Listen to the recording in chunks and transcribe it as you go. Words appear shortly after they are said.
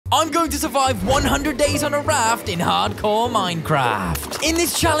I'm going to survive 100 days on a raft in hardcore Minecraft. In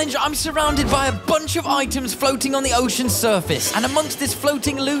this challenge, I'm surrounded by a bunch of items floating on the ocean's surface. And amongst this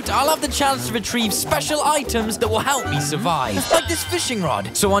floating loot, I'll have the chance to retrieve special items that will help me survive. Like this fishing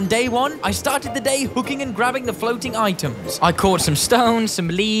rod. So on day 1, I started the day hooking and grabbing the floating items. I caught some stones, some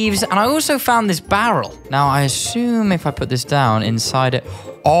leaves, and I also found this barrel. Now, I assume if I put this down inside it...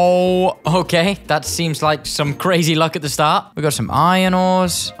 Oh, okay. That seems like some crazy luck at the start. We got some iron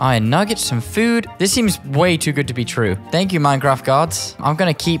ores, iron nuggets, some food. This seems way too good to be true. Thank you, Minecraft gods. I'm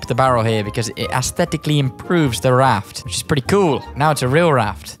going to keep the barrel here because it aesthetically improves the raft, which is pretty cool. Now it's a real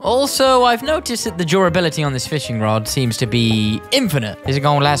raft. Also, I've noticed that the durability on this fishing rod seems to be infinite. This is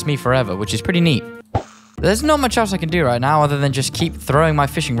going to last me forever, which is pretty neat. There's not much else I can do right now other than just keep throwing my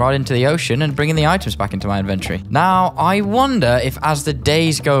fishing rod into the ocean and bringing the items back into my inventory. Now, I wonder if as the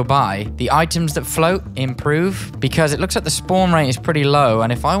days go by, the items that float improve, because it looks like the spawn rate is pretty low,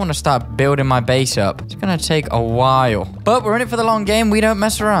 and if I want to start building my base up, it's going to take a while. But we're in it for the long game. We don't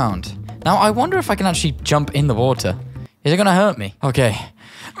mess around. Now, I wonder if I can actually jump in the water. Is it going to hurt me? Okay.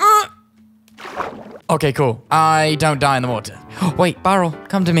 Okay, cool. I don't die in the water. Wait, barrel,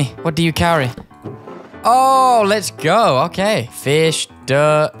 come to me. What do you carry? Oh, let's go. Okay. Fish,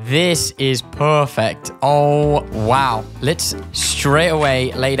 dirt. This is perfect. Oh, wow. Let's straight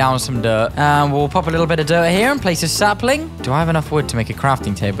away lay down some dirt. And we'll pop a little bit of dirt here and place a sapling. Do I have enough wood to make a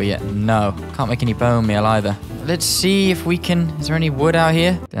crafting table yet? No. Can't make any bone meal either. Let's see if we can... Is there any wood out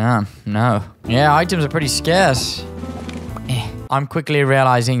here? Damn, no. Yeah, items are pretty scarce. I'm quickly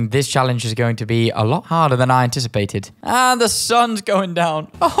realizing this challenge is going to be a lot harder than I anticipated. And the sun's going down.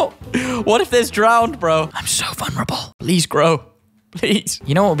 Oh, what if there's drowned, bro? I'm so vulnerable. Please grow. Please.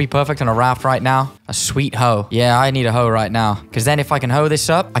 You know what would be perfect on a raft right now? A sweet hoe. Yeah, I need a hoe right now. Because then if I can hoe this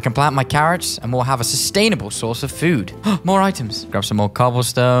up, I can plant my carrots and we'll have a sustainable source of food. More items. Grab some more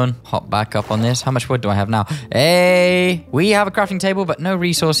cobblestone. Hop back up on this. How much wood do I have now? Hey, we have a crafting table, but no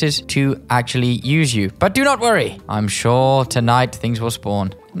resources to actually use you. But do not worry. I'm sure tonight things will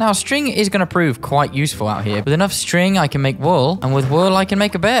spawn. Now, string is going to prove quite useful out here. With enough string, I can make wool. And with wool, I can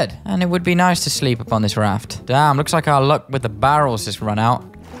make a bed. And it would be nice to sleep upon this raft. Damn, looks like our luck with the barrels has run out.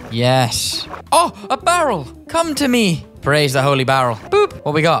 Yes. Oh, a barrel. Come to me. Praise the holy barrel. Boop.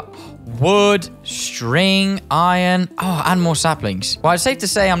 What we got? Wood, string, iron. Oh, and more saplings. Well, it's safe to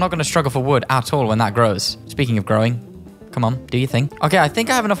say I'm not going to struggle for wood at all when that grows. Speaking of growing. Come on, do your thing. Okay, I think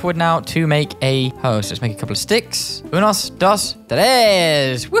I have enough wood now to make a hoe. So let's make a couple of sticks. Unos, dos,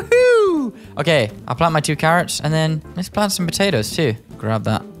 tres. Woohoo! Okay, I'll plant my 2 carrots and then let's plant some potatoes too. Grab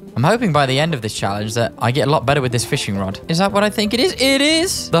that. I'm hoping by the end of this challenge that I get a lot better with this fishing rod. Is that what I think it is? It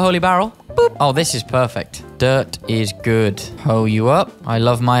is! The holy barrel. Boop. Oh, this is perfect. Dirt is good. Hoe you up. I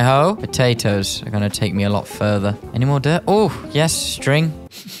love my hoe. Potatoes are going to take me a lot further. Any more dirt? Oh, yes, string.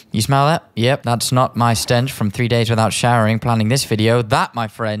 You smell that? Yep, that's not my stench from 3 days without showering planning this video. That, my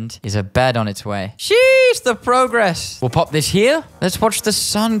friend, is a bed on its way. Sheesh, the progress. We'll pop this here. Let's watch the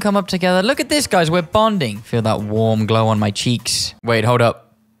sun come up together. Look at this, guys. We're bonding. Feel that warm glow on my cheeks. Wait, hold up.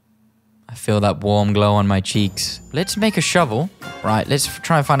 I feel that warm glow on my cheeks. Let's make a shovel. Right, let's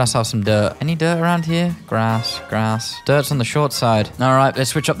try and find ourselves some dirt. Any dirt around here? Grass. Dirt's on the short side. All right,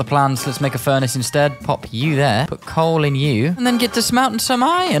 let's switch up the plans. Let's make a furnace instead. Pop you there. Put coal in you. And then get to smelting some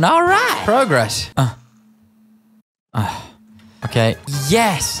iron. All right. Progress. Okay.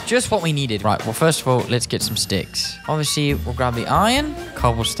 Yes! Just what we needed. Right, well, first of all, let's get some sticks. Obviously, we'll grab the iron,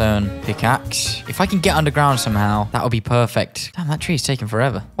 cobblestone, pickaxe. If I can get underground somehow, that would be perfect. Damn, that tree's taking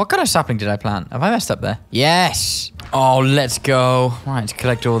forever. What kind of sapling did I plant? Have I messed up there? Yes! Oh, let's go. Right, let's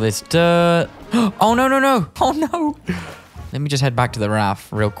collect all this dirt. Oh, no. Oh, no. Let me just head back to the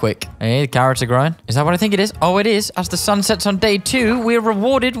raft real quick. Hey, the carrots are growing. Is that what I think it is? Oh, it is. As the sun sets on day 2, we're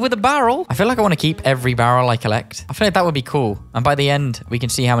rewarded with a barrel. I feel like I want to keep every barrel I collect. I feel like that would be cool. And by the end, we can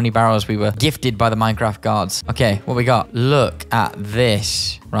see how many barrels we were gifted by the Minecraft gods. Okay, what we got? Look at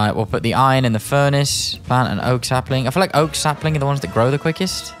this. Right, we'll put the iron in the furnace. Plant an oak sapling. I feel like oak sapling are the ones that grow the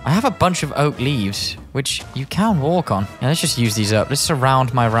quickest. I have a bunch of oak leaves, which you can walk on. Yeah, let's just use these up. Let's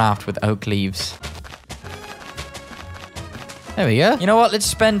surround my raft with oak leaves. There we go. You know what? Let's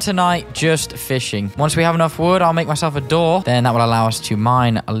spend tonight just fishing. Once we have enough wood, I'll make myself a door. Then that will allow us to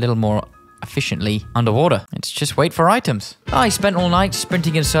mine a little more efficiently underwater. Let's just wait for items. I spent all night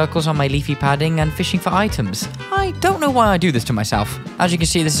sprinting in circles on my leafy padding and fishing for items. I don't know why I do this to myself. As you can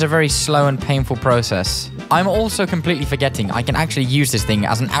see, this is a very slow and painful process. I'm also completely forgetting I can actually use this thing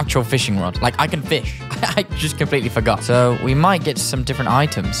as an actual fishing rod. Like, I can fish. I just completely forgot. So we might get some different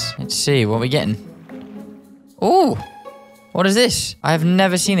items. Let's see what we're getting. Ooh. What is this? I have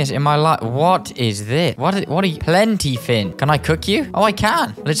never seen this in my life. What is this? What are you? Plenty fin. Can I cook you? Oh, I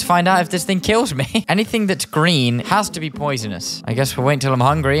can. Let's find out if this thing kills me. Anything that's green has to be poisonous. I guess we'll wait until I'm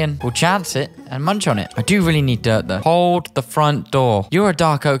hungry and we'll chance it and munch on it. I do really need dirt though. Hold the front door. You're a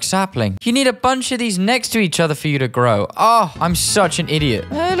dark oak sapling. You need a bunch of these next to each other for you to grow. Oh, I'm such an idiot.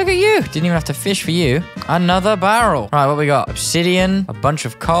 Look at you. Didn't even have to fish for you. Another barrel. Right, what we got? Obsidian, a bunch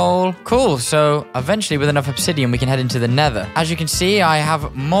of coal. Cool. So eventually with enough obsidian, we can head into the nether. As you can see, I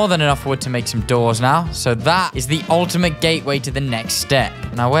have more than enough wood to make some doors now. So that is the ultimate gateway to the next step.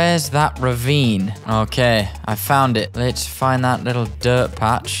 Now, where's that ravine? Okay, I found it. Let's find that little dirt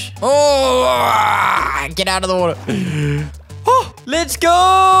patch. Oh, get out of the water. Oh, let's go.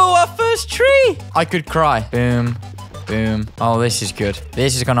 Our first tree. I could cry. Boom. Boom. Oh, this is good.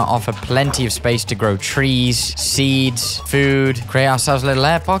 This is going to offer plenty of space to grow trees, seeds, food, create ourselves a little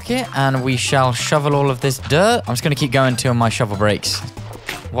air pocket, and we shall shovel all of this dirt. I'm just going to keep going until my shovel breaks.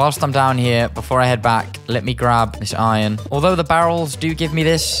 Whilst I'm down here, before I head back, let me grab this iron. Although the barrels do give me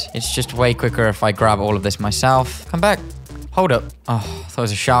this, it's just way quicker if I grab all of this myself. Come back. Hold up. Oh, I thought it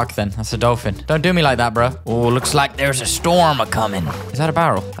was a shark then. That's a dolphin. Don't do me like that, bro. Oh, looks like there's a storm a-coming. Is that a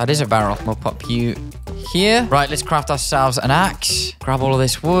barrel? That is a barrel. We'll pop you here. Right, let's craft ourselves an axe. Grab all of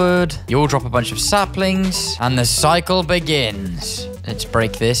this wood. You'll drop a bunch of saplings. And the cycle begins. Let's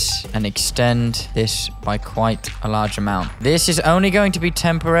break this and extend this by quite a large amount. This is only going to be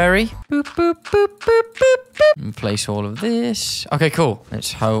temporary. Boop, boop, boop, boop, boop, boop. And place all of this. Okay, cool.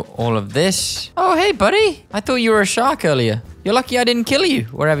 Let's hoe all of this. Oh, hey, buddy. I thought you were a shark earlier. You're lucky I didn't kill you,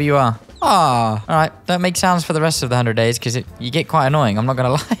 wherever you are. Ah, all right. Don't make sounds for the rest of the 100 days because you get quite annoying. I'm not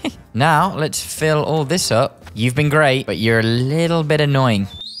going to lie. Now, let's fill all this up. You've been great, but you're a little bit annoying.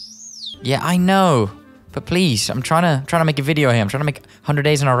 Yeah, I know. But please, I'm trying to make a video here. I'm trying to make 100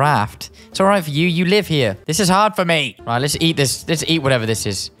 days on a raft. It's all right for you. You live here. This is hard for me. Right, let's eat this. Let's eat whatever this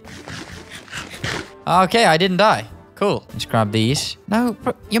is. Okay, I didn't die. Cool. Let's grab these. No,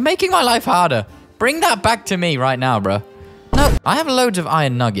 bro, you're making my life harder. Bring that back to me right now, bro. No, I have loads of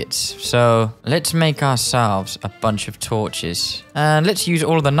iron nuggets. So let's make ourselves a bunch of torches. And let's use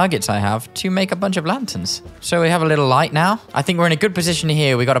all of the nuggets I have to make a bunch of lanterns. So we have a little light now. I think we're in a good position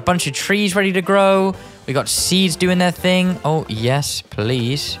here. We got a bunch of trees ready to grow. We got seeds doing their thing. Oh, yes,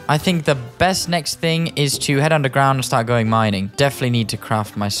 please. I think the best next thing is to head underground and start going mining. Definitely need to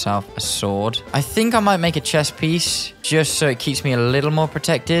craft myself a sword. I think I might make a chest piece just so it keeps me a little more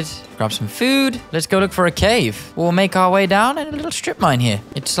protected. Grab some food. Let's go look for a cave. We'll make our way down in a little strip mine here.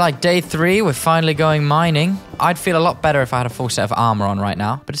 It's like day 3. We're finally going mining. I'd feel a lot better if I had a full set of armor on right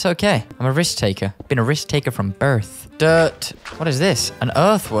now, but it's okay. I'm a risk taker. Been a risk taker from birth. Dirt. What is this? An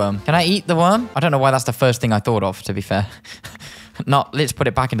earthworm. Can I eat the worm? I don't know why that's the first thing I thought of, to be fair. Not, let's put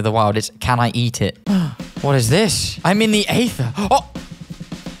it back into the wild. It's, can I eat it? What is this? I'm in the aether. Oh!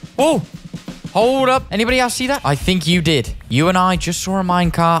 Whoa! Hold up. Anybody else see that? I think you did. You and I just saw a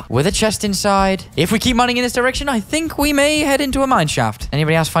minecart with a chest inside. If we keep mining in this direction, I think we may head into a mine shaft.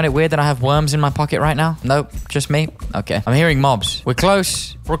 Anybody else find it weird that I have worms in my pocket right now? Nope, just me. Okay. I'm hearing mobs. We're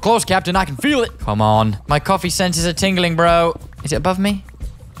close. We're close, Captain. I can feel it. Come on. My coffee senses are tingling, bro. Is it above me?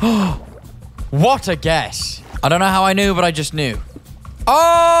 What a guess. I don't know how I knew, but I just knew.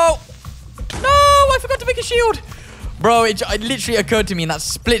 Oh! No, I forgot to make a shield. Bro, it literally occurred to me in that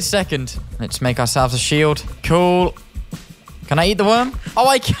split second. Let's make ourselves a shield. Cool. Can I eat the worm? Oh,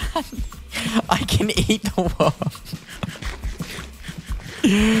 I can. I can eat the worm.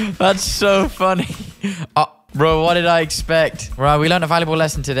 That's so funny. Oh, bro, what did I expect? Right, we learned a valuable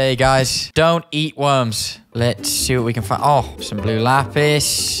lesson today, guys. Don't eat worms. Let's see what we can find. Oh, some blue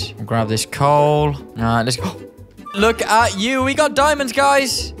lapis. We'll grab this coal. All right, let's go. Look at you. We got diamonds,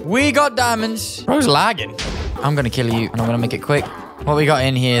 guys. We got diamonds. Bro's lagging. I'm going to kill you, and I'm going to make it quick. What we got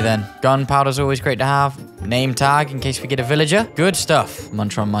in here, then? Gunpowder's always great to have. Name tag in case we get a villager. Good stuff.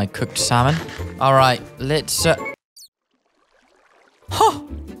 Munch on my cooked salmon. All right, let's... Huh.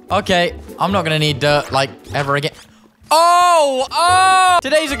 Okay, I'm not going to need dirt, like, ever again. Oh!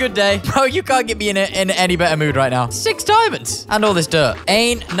 Today's a good day. Bro, you can't get me in any better mood right now. 6 diamonds. And all this dirt.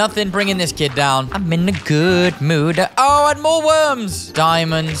 Ain't nothing bringing this kid down. I'm in a good mood. Oh, and more worms.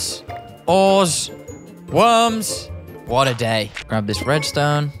 Diamonds. Ores. Worms. What a day. Grab this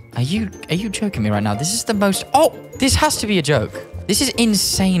redstone. Are you joking me right now? This is the most... Oh, this has to be a joke. This is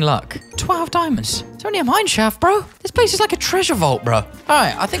insane luck. 12 diamonds. It's only a mine shaft, bro. This place is like a treasure vault, bro. All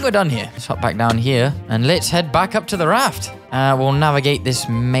right, I think we're done here. Let's hop back down here and let's head back up to the raft. We'll navigate this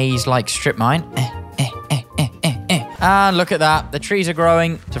maze-like strip mine. And look at that. The trees are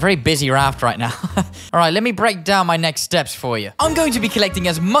growing. It's a very busy raft right now. All right, let me break down my next steps for you. I'm going to be collecting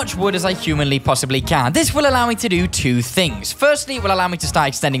as much wood as I humanly possibly can. This will allow me to do two things. Firstly, it will allow me to start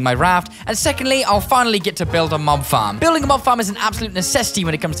extending my raft. And secondly, I'll finally get to build a mob farm. Building a mob farm is an absolute necessity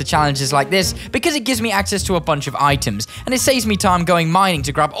when it comes to challenges like this because it gives me access to a bunch of items. And it saves me time going mining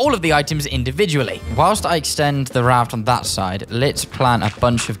to grab all of the items individually. Whilst I extend the raft on that side, let's plant a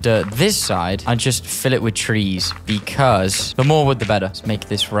bunch of dirt this side and just fill it with trees because the more wood, the better. Let's make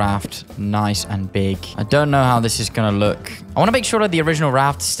this raft nice and big. I don't know how this is going to look. I want to make sure that the original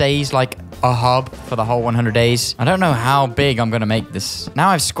raft stays like a hub for the whole 100 days. I don't know how big I'm going to make this. Now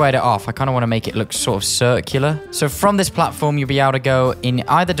I've squared it off, I kind of want to make it look sort of circular. So from this platform, you'll be able to go in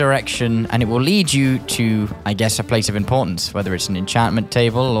either direction and it will lead you to, I guess, a place of importance, whether it's an enchantment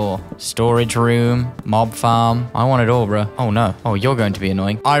table or storage room, mob farm. I want it all, bro. Oh no. Oh, you're going to be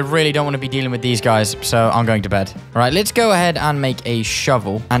annoying. I really don't want to be dealing with these guys, so I'm going to bed. All right, let's go ahead and make a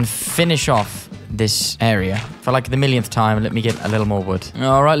shovel and finish off this area for like the millionth time. Let me get a little more wood.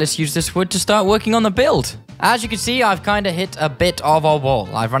 All right, let's use this wood to start working on the build. As you can see, I've kind of hit a bit of a wall.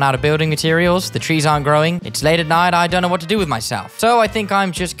 I've run out of building materials. The trees aren't growing. It's late at night. I don't know what to do with myself. So I think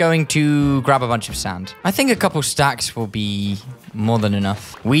I'm just going to grab a bunch of sand. I think a couple stacks will be more than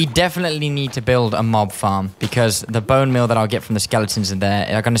enough. We definitely need to build a mob farm because the bone meal that I'll get from the skeletons in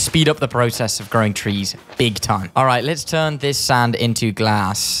there are going to speed up the process of growing trees big time. All right, let's turn this sand into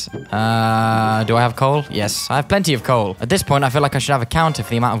glass. Do I have coal? Yes, I have plenty of coal. At this point, I feel like I should have a counter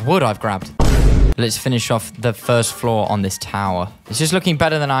for the amount of wood I've grabbed. Let's finish off the first floor on this tower. It's just looking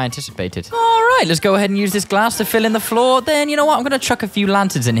better than I anticipated. All right, let's go ahead and use this glass to fill in the floor. Then, you know what? I'm going to chuck a few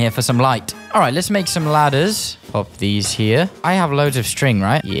lanterns in here for some light. All right, let's make some ladders. Pop these here. I have loads of string,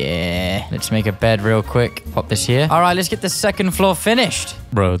 right? Yeah. Let's make a bed real quick. Pop this here. All right, let's get the second floor finished.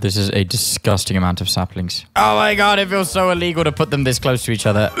 Bro, this is a disgusting amount of saplings. Oh my God, it feels so illegal to put them this close to each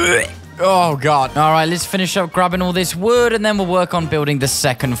other. Oh, God. All right, let's finish up grabbing all this wood, and then we'll work on building the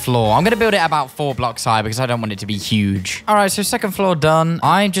second floor. I'm going to build it about 4 blocks high because I don't want it to be huge. All right, so second floor done.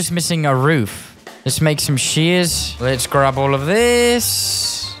 I'm just missing a roof. Let's make some shears. Let's grab all of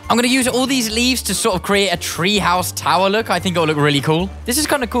this. I'm going to use all these leaves to sort of create a treehouse tower look. I think it'll look really cool. This is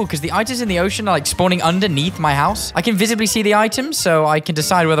kind of cool because the items in the ocean are like spawning underneath my house. I can visibly see the items, so I can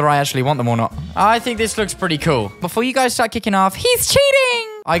decide whether I actually want them or not. I think this looks pretty cool. Before you guys start kicking off, he's cheating!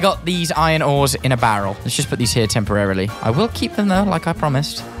 I got these iron ores in a barrel. Let's just put these here temporarily. I will keep them though, like I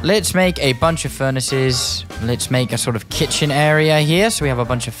promised. Let's make a bunch of furnaces. Let's make a sort of kitchen area here. So we have a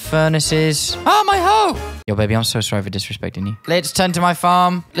bunch of furnaces. Oh, my hoe! Yo, baby, I'm so sorry for disrespecting you. Let's tend to my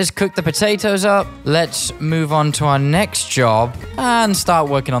farm. Let's cook the potatoes up. Let's move on to our next job and start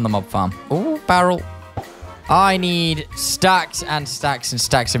working on the mob farm. Oh, barrel. I need stacks and stacks and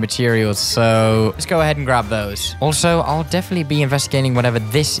stacks of materials, so let's go ahead and grab those. Also, I'll definitely be investigating whatever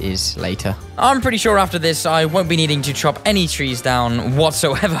this is later. I'm pretty sure after this, I won't be needing to chop any trees down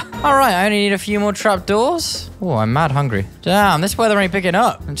whatsoever. All right, I only need a few more trapdoors. Oh, I'm mad hungry. Damn, this weather ain't picking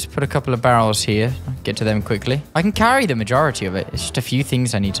up. Let's put a couple of barrels here. Get to them quickly. I can carry the majority of it. It's just a few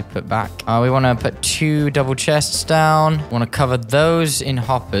things I need to put back. We want to put 2 double chests down. Want to cover those in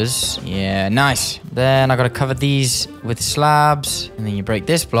hoppers. Yeah, nice. Then I got to cover these with slabs. And then you break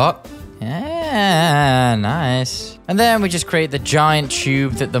this block. Yeah, nice. And then we just create the giant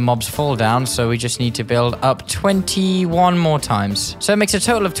tube that the mobs fall down. So we just need to build up 21 more times. So it makes a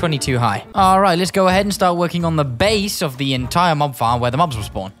total of 22 high. All right, let's go ahead and start working on the base of the entire mob farm where the mobs will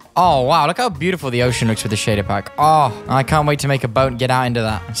spawn. Oh, wow. Look how beautiful the ocean looks with the shader pack. Oh, I can't wait to make a boat and get out into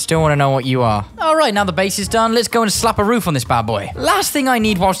that. I still want to know what you are. All right, now the base is done. Let's go and slap a roof on this bad boy. Last thing I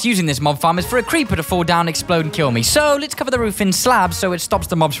need whilst using this mob farm is for a creeper to fall down, explode, and kill me. So let's cover the roof in slabs so it stops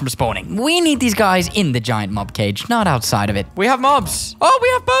the mobs from spawning. We need these guys in the giant mob cage, not outside of it. We have mobs. Oh, we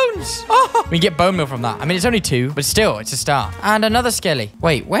have bones. Oh, we get bone meal from that. I mean, it's only 2, but still, it's a start. And another skelly.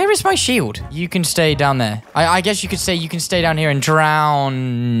 Wait, where is my shield? You can stay down there. I guess you could say you can stay down here and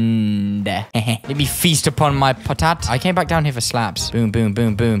drown. Let me feast upon my potat. I came back down here for slaps. Boom, boom,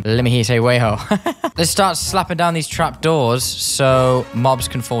 boom, boom. Let me hear you say way-ho. Let's start slapping down these trap doors so mobs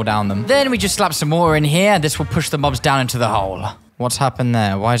can fall down them. Then we just slap some water in here. This will push the mobs down into the hole. What's happened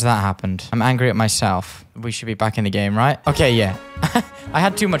there? Why has that happened? I'm angry at myself. We should be back in the game, right? Okay, yeah. I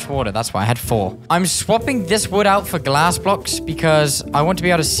had too much water. That's why I had 4. I'm swapping this wood out for glass blocks because I want to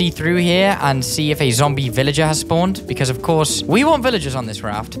be able to see through here and see if a zombie villager has spawned. Because, of course, we want villagers on this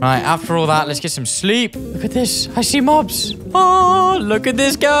raft. All right, after all that, let's get some sleep. Look at this. I see mobs. Oh, look at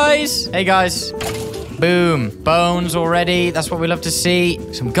this, guys. Hey, guys. Boom. Bones already. That's what we love to see.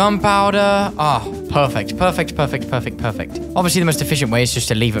 Some gunpowder. Oh, perfect. Perfect, perfect, perfect, perfect. Obviously, the most efficient way is just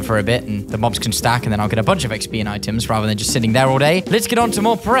to leave it for a bit and the mobs can stack and then I'll get a bunch of XP and items rather than just sitting there all day. Let's get on to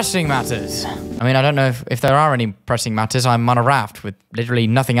more pressing matters. I mean, I don't know if there are any pressing matters. I'm on a raft with literally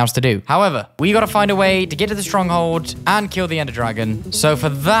nothing else to do. However, we gotta find a way to get to the stronghold and kill the Ender Dragon. So for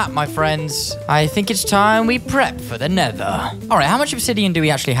that, my friends, I think it's time we prep for the nether. All right, how much obsidian do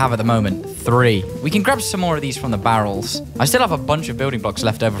we actually have at the moment? 3. We can grab some more of these from the barrels. I still have a bunch of building blocks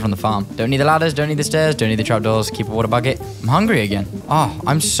left over from the farm. Don't need the ladders, don't need the stairs, don't need the trapdoors. Keep a water bucket. I'm hungry again. Oh,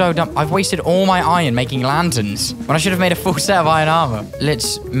 I'm so dumb. I've wasted all my iron making lanterns when I should have made a full set of iron armor.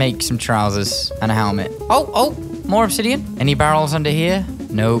 Let's make some trousers and a helmet. Oh, more obsidian. Any barrels under here?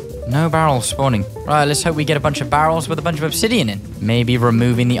 Nope. No barrels spawning. Right, let's hope we get a bunch of barrels with a bunch of obsidian in. Maybe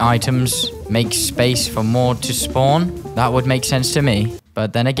removing the items makes space for more to spawn. That would make sense to me.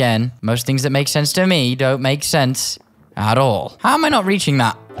 But then again, most things that make sense to me don't make sense at all. How am I not reaching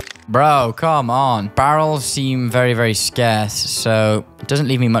that? Bro, come on. Barrels seem very, very scarce, so it doesn't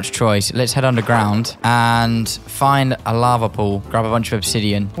leave me much choice. Let's head underground and find a lava pool. Grab a bunch of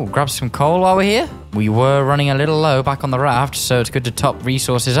obsidian. Oh, grab some coal while we're here. We were running a little low back on the raft, so it's good to top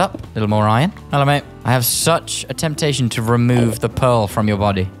resources up. A little more iron. Hello, mate. I have such a temptation to remove the pearl from your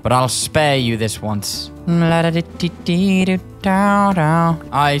body, but I'll spare you this once. I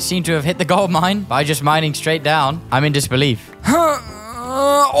seem to have hit the gold mine by just mining straight down. I'm in disbelief.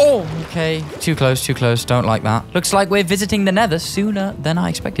 Oh, okay. Too close, too close. Don't like that. Looks like we're visiting the nether sooner than I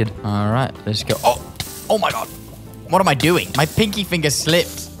expected. All right, let's go. Oh my God. What am I doing? My pinky finger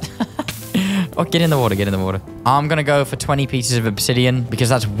slipped. Oh, get in the water, get in the water. I'm going to go for 20 pieces of obsidian because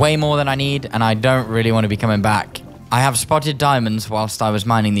that's way more than I need and I don't really want to be coming back. I have spotted diamonds whilst I was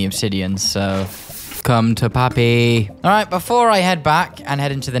mining the obsidian, so come to papi. All right, before I head back and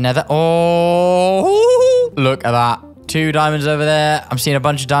head into the nether. Oh, look at that. 2 diamonds over there. I'm seeing a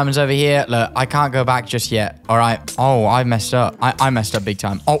bunch of diamonds over here. Look, I can't go back just yet. All right. Oh, I messed up. I messed up big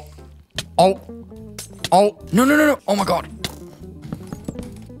time. Oh. No. Oh my God.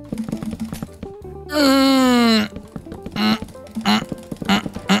 Oh,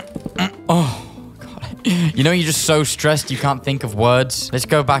 God. You know, you're just so stressed you can't think of words. Let's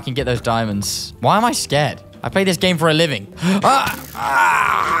go back and get those diamonds. Why am I scared? I play this game for a living.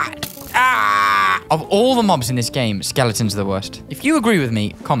 Of all the mobs in this game, skeletons are the worst. If you agree with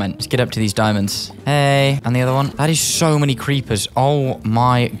me, comment. Let's get up to these diamonds. Hey, and the other one. That is so many creepers. Oh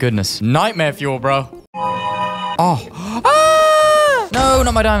my goodness. Nightmare fuel, bro. Oh. Ah! No,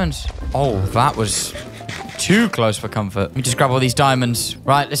 not my diamonds. Oh, that was too close for comfort. Let me just grab all these diamonds.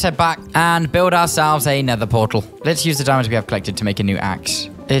 Right, let's head back and build ourselves a nether portal. Let's use the diamonds we have collected to make a new axe.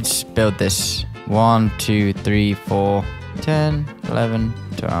 Let's build this. 1, 2, 3, 4, 10, 11,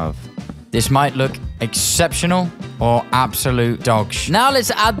 12. This might look exceptional or absolute dog shit. Now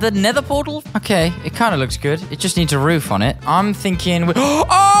let's add the nether portal. Okay, it kind of looks good. It just needs a roof on it. I'm thinking...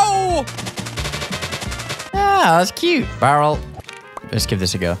 Oh! Ah, that's cute. Barrel. Let's give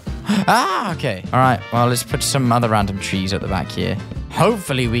this a go. Ah, okay. All right, well, let's put some other random trees at the back here.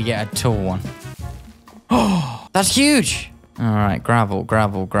 Hopefully we get a tall one. Oh, that's huge. All right, gravel.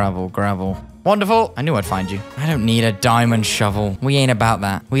 Wonderful. I knew I'd find you. I don't need a diamond shovel. We ain't about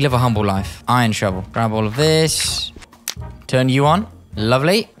that. We live a humble life. Iron shovel. Grab all of this. Turn you on.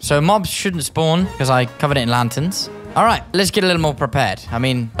 Lovely. So mobs shouldn't spawn because I covered it in lanterns. All right, let's get a little more prepared. I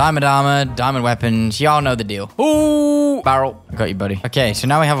mean, diamond armor, diamond weapons. Y'all know the deal. Ooh, barrel. I got you, buddy. Okay, so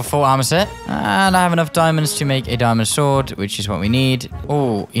now we have a full armor set. And I have enough diamonds to make a diamond sword, which is what we need.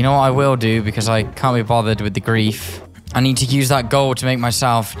 Oh, you know what I will do because I can't be bothered with the grief. I need to use that gold to make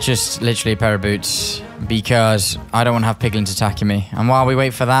myself just literally a pair of boots because I don't want to have piglins attacking me. And while we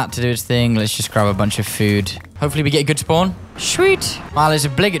wait for that to do its thing, let's just grab a bunch of food. Hopefully we get a good spawn. Sweet. Well, it's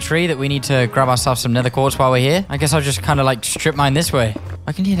obligatory that we need to grab ourselves some nether quartz while we're here. I guess I'll just kind of like strip mine this way.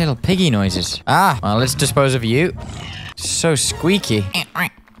 I can hear little piggy noises. Ah, well, let's dispose of you. So squeaky.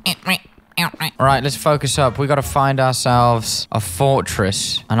 All right, let's focus up. We got to find ourselves a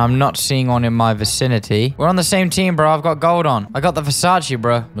fortress. And I'm not seeing one in my vicinity. We're on the same team, bro. I've got gold on. I got the Versace,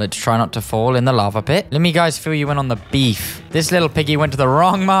 bro. Let's try not to fall in the lava pit. Let me guys fill you in on the beef. This little piggy went to the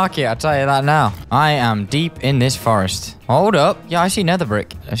wrong market. I'll tell you that now. I am deep in this forest. Hold up. Yeah, I see nether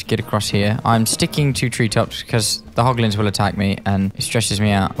brick. Let's get across here. I'm sticking to treetops because the hoglins will attack me and it stresses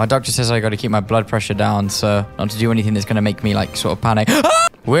me out. My doctor says I got to keep my blood pressure down, so not to do anything that's going to make me like sort of panic.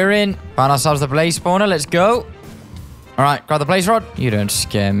 We're in. Found ourselves the blaze spawner. Let's go. All right, grab the blaze rod. You don't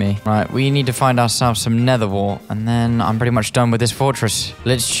scare me. All right, we need to find ourselves some nether wall, and then I'm pretty much done with this fortress.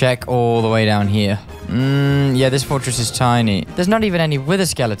 Let's check all the way down here. Yeah, this fortress is tiny. There's not even any wither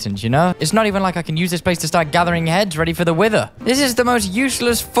skeletons, you know? It's not even like I can use this place to start gathering heads ready for the wither. This is the most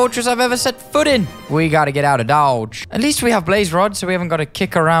useless fortress I've ever set foot in. We gotta get out of Dodge. At least we have blaze rods, so we haven't got to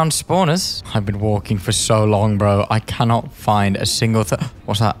kick around spawners. I've been walking for so long, bro. I cannot find a single thing.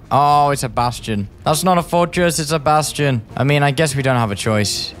 What's that? Oh, it's a bastion. That's not a fortress, it's a bastion. I mean, I guess we don't have a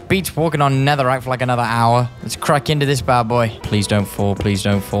choice. Beats walking on netherite for like another hour. Let's crack into this bad boy. Please don't fall, please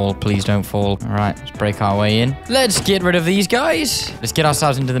don't fall, please don't fall. All right, let's break our way in. Let's get rid of these guys. Let's get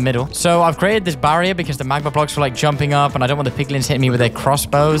ourselves into the middle. So I've created this barrier because the magma blocks were like jumping up and I don't want the piglins hitting me with their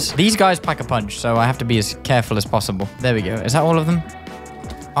crossbows. These guys pack a punch, so I have to be as careful as possible. There we go. Is that all of them?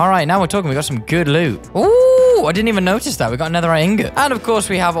 All right, now we're talking. We got some good loot. Ooh, I didn't even notice that. We got another ingot. And of course,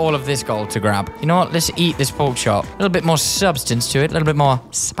 we have all of this gold to grab. You know what? Let's eat this pork chop. A little bit more substance to it. A little bit more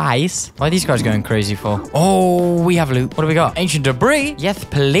spice. Why are these guys going crazy for? Oh, we have loot. What do we got? Ancient debris. Yes,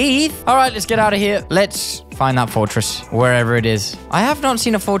 please. All right, let's get out of here. Let's find that fortress, wherever it is. I have not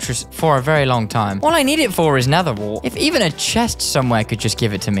seen a fortress for a very long time. All I need it for is nether wart. If even a chest somewhere could just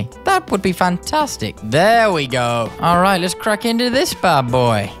give it to me, that would be fantastic. There we go. All right, let's crack into this bad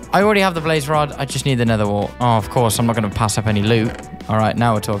boy. I already have the blaze rod. I just need the nether wart. Oh, of course, I'm not going to pass up any loot. All right,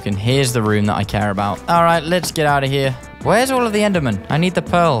 now we're talking. Here's the room that I care about. All right, let's get out of here. Where's all of the endermen? I need the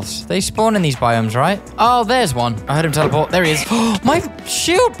pearls. They spawn in these biomes, right? Oh, there's one. I heard him teleport. There he is. My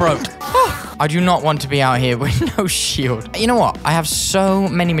shield broke. I do not want to be out here with no shield. You know what? I have so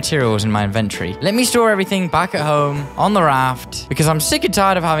many materials in my inventory. Let me store everything back at home on the raft because I'm sick and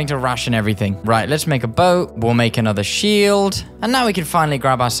tired of having to ration everything. Right, let's make a boat. We'll make another shield. And now we can finally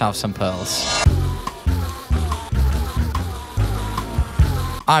grab ourselves some pearls.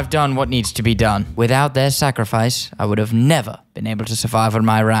 I've done what needs to be done. Without their sacrifice, I would have never been able to survive on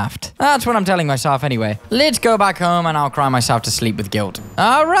my raft. That's what I'm telling myself anyway. Let's go back home and I'll cry myself to sleep with guilt.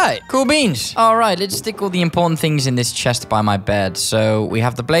 All right, cool beans. All right, let's stick all the important things in this chest by my bed. So we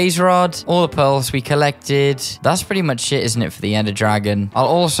have the blaze rod, all the pearls we collected. That's pretty much it, isn't it, for the ender dragon? I'll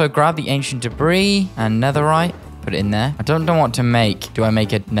also grab the ancient debris and netherite. Put it in there. I don't know what to make. Do I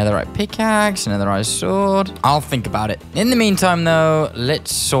make a netherite pickaxe, a netherite sword? I'll think about it. In the meantime, though,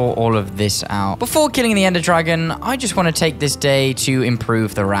 let's sort all of this out. Before killing the ender dragon, I just want to take this day to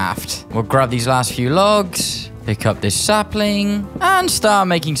improve the raft. We'll grab these last few logs, pick up this sapling, and start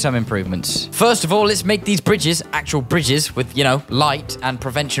making some improvements. First of all, let's make these bridges, actual bridges with, you know, light and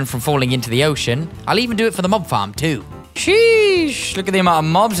prevention from falling into the ocean. I'll even do it for the mob farm, too. Sheesh, look at the amount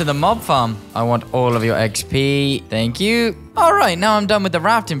of mobs in the mob farm. I want all of your XP. Thank you. All right, now I'm done with the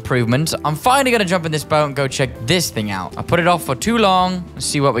raft improvements. I'm finally going to jump in this boat and go check this thing out. I put it off for too long. Let's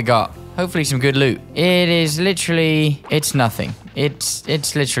see what we got. Hopefully some good loot. It is literally, it's nothing. It's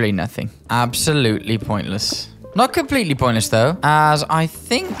literally nothing. Absolutely pointless. Not completely pointless though, as I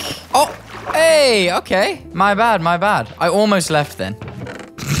think... Oh, hey, okay. My bad. I almost left then.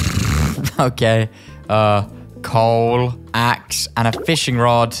 Okay, coal, axe, and a fishing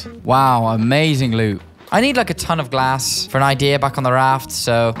rod. Wow, amazing loot. I need like a ton of glass for an idea back on the raft,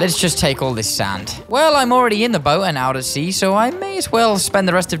 so let's just take all this sand. Well, I'm already in the boat and out at sea, so I may as well spend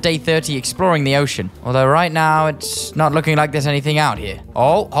the rest of day 30 exploring the ocean. Although right now, it's not looking like there's anything out here.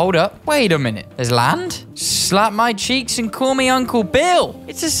 Oh, hold up. Wait a minute. There's land? Slap my cheeks and call me Uncle Bill.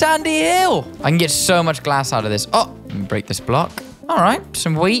 It's a sandy hill. I can get so much glass out of this. Oh, let me break this block. All right,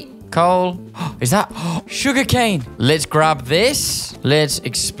 some wheat. Coal. Is that sugar cane? Let's grab this. Let's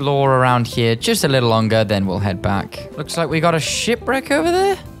explore around here just a little longer, then we'll head back. Looks like we got a shipwreck over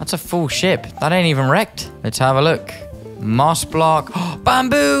there. That's a full ship. That ain't even wrecked. Let's have a look. Moss block.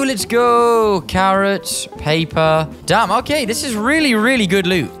 Bamboo, let's go. Carrots, paper. Damn, okay, this is really, really good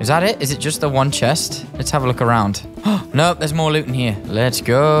loot. Is that it? Is it just the one chest? Let's have a look around. Nope, there's more loot in here. Let's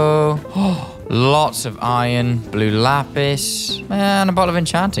go. Lots of iron, blue lapis, and a bottle of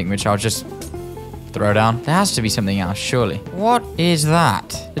enchanting, which I'll just throw down. There has to be something else, surely. What is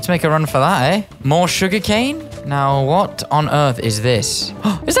that? Let's make a run for that, eh? More sugarcane? Now, what on earth is this?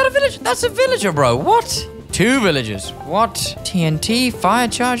 Is that a village? That's a villager, bro. What? 2 villagers. What? TNT, fire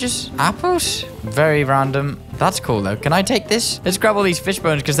charges, apples? Very random. That's cool, though. Can I take this? Let's grab all these fish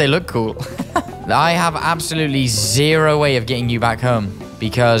bones because they look cool. I have absolutely zero way of getting you back home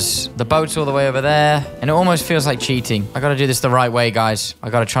because the boat's all the way over there and it almost feels like cheating. I gotta do this the right way, guys. I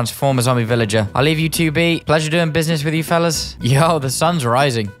gotta transform a zombie villager. I'll leave you 2 be. Pleasure doing business with you fellas. Yo, the sun's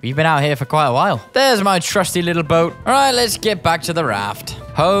rising. We've been out here for quite a while. There's my trusty little boat. All right, let's get back to the raft.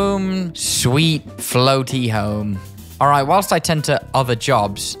 Home, sweet, floaty home. All right, whilst I tend to other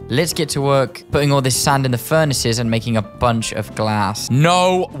jobs, let's get to work putting all this sand in the furnaces and making a bunch of glass.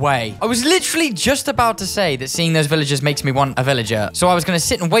 No way. I was literally just about to say that seeing those villagers makes me want a villager. So I was going to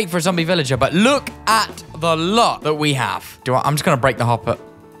sit and wait for a zombie villager, but look at the lot that we have. I'm just going to break the hopper.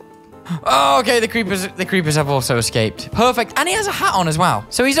 Oh, okay, the creepers have also escaped. Perfect. And he has a hat on as well.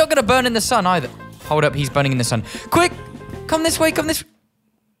 So he's not going to burn in the sun either. Hold up, he's burning in the sun. Quick, come this way, come this way.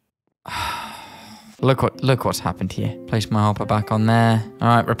 Look what's happened here. Place my hopper back on there. All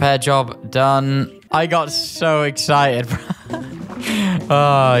right, repair job done. I got so excited, bro.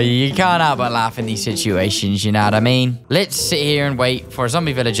 Oh, you can't help but laugh in these situations, you know what I mean? Let's sit here and wait for a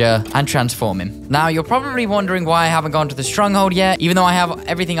zombie villager and transform him. Now, you're probably wondering why I haven't gone to the stronghold yet, even though I have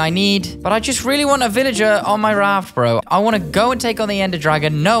everything I need. But I just really want a villager on my raft, bro. I want to go and take on the Ender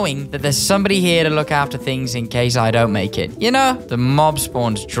Dragon, knowing that there's somebody here to look after things in case I don't make it. You know, the mob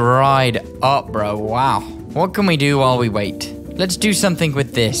spawn's dried up, bro. Wow. What can we do while we wait? Let's do something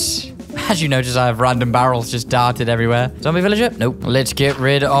with this. As you notice, I have random barrels just darted everywhere. Zombie villager? Nope. Let's get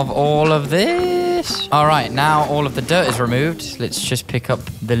rid of all of this. All right, now all of the dirt is removed. Let's just pick up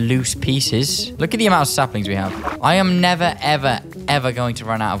the loose pieces. Look at the amount of saplings we have. I am never, ever, ever going to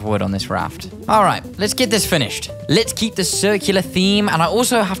run out of wood on this raft. All right, let's get this finished. Let's keep the circular theme, and I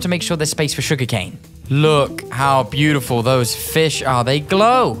also have to make sure there's space for sugarcane. Look how beautiful those fish are. They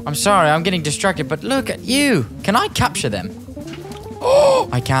glow. I'm sorry, I'm getting distracted, but look at you. Can I capture them? Oh,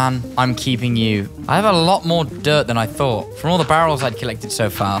 I can. I'm keeping you. I have a lot more dirt than I thought from all the barrels I'd collected so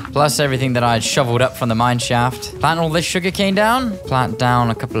far, plus everything that I had shoveled up from the mine shaft. Plant all this sugarcane down. Plant down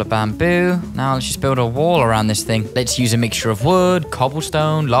a couple of bamboo. Now let's just build a wall around this thing. Let's use a mixture of wood,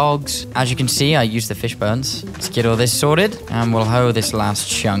 cobblestone, logs. As you can see, I used the fish bones. Let's get all this sorted, and we'll hoe this last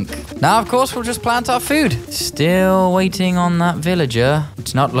chunk. Now, of course, we'll just plant our food. Still waiting on that villager.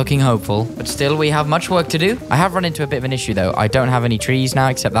 It's not looking hopeful, but still we have much work to do. I have run into a bit of an issue, though. I don't have any trees now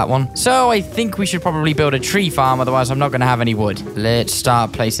except that one. So I think we should probably build a tree farm, otherwise I'm not going to have any wood. Let's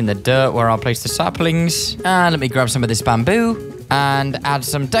start placing the dirt where I'll place the saplings. And let me grab some of this bamboo and add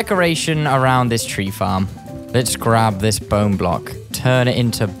some decoration around this tree farm. Let's grab this bone block, turn it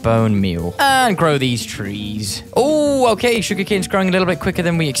into bone meal, and grow these trees. Oh, okay, sugarcane's growing a little bit quicker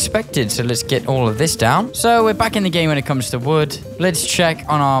than we expected, so let's get all of this down. So we're back in the game when it comes to wood. Let's check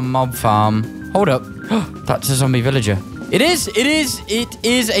on our mob farm. Hold up. That's a zombie villager. It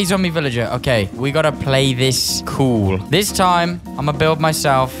is a zombie villager. Okay, we gotta play this cool. This time, I'm gonna build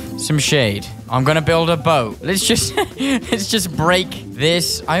myself some shade. I'm gonna build a boat. Let's just break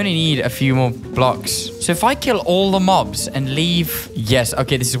this. I only need a few more blocks. So if I kill all the mobs and leave... Yes,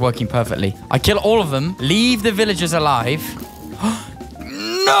 okay, this is working perfectly. I kill all of them, leave the villagers alive.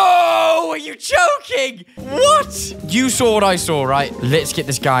 No! Are you joking? What? You saw what I saw, right? Let's get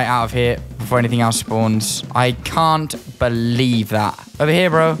this guy out of here before anything else spawns. I can't believe that. Over here,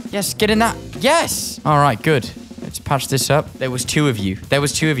 bro. Yes, get in that. Yes! All right, good. Let's patch this up. There was two of you. I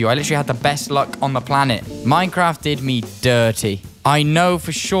literally had the best luck on the planet. Minecraft did me dirty. I know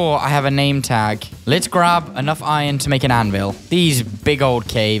for sure I have a name tag. Let's grab enough iron to make an anvil. These big old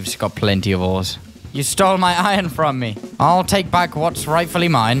caves got plenty of ores. You stole my iron from me. I'll take back what's rightfully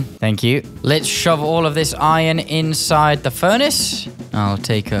mine. Thank you. Let's shove all of this iron inside the furnace. I'll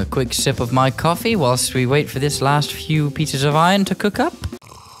take a quick sip of my coffee whilst we wait for this last few pieces of iron to cook up.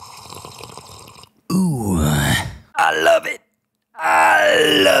 Ooh, I love it.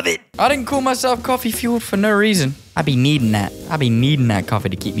 I love it. I didn't call myself coffee fueled for no reason. I'd be needing that coffee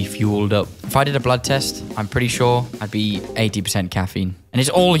to keep me fueled up. If I did a blood test, I'm pretty sure I'd be 80% caffeine. And it's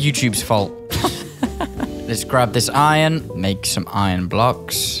all YouTube's fault. Let's grab this iron, make some iron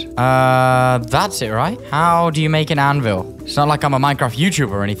blocks. That's it, right? How do you make an anvil? It's not like I'm a Minecraft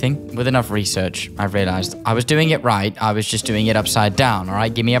YouTuber or anything. With enough research, I've realized I was doing it right. I was just doing it upside down, all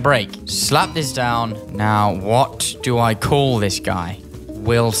right? Give me a break. Slap this down. Now, what do I call this guy?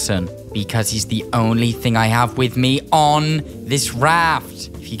 Wilson, because he's the only thing I have with me on this raft.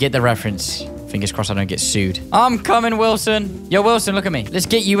 If you get the reference... Fingers crossed I don't get sued. I'm coming, Wilson. Yo, Wilson, look at me. Let's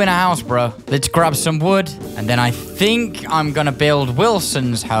get you in a house, bro. Let's grab some wood. And then I think I'm gonna build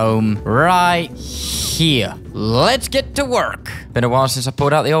Wilson's home right here. Let's get to work. Been a while since I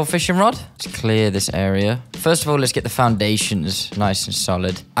pulled out the old fishing rod. Let's clear this area. First of all, let's get the foundations nice and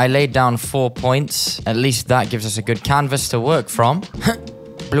solid. I laid down 4 points. At least that gives us a good canvas to work from.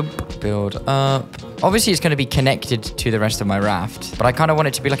 Bloop. Build up. Obviously, it's going to be connected to the rest of my raft, but I kind of want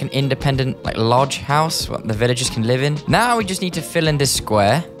it to be like an independent, like, lodge house what the villagers can live in. Now we just need to fill in this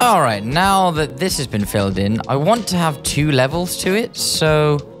square. All right, now that this has been filled in, I want to have 2 levels to it.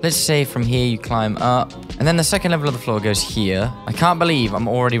 So let's say from here you climb up And then the second level of the floor goes here. I can't believe I'm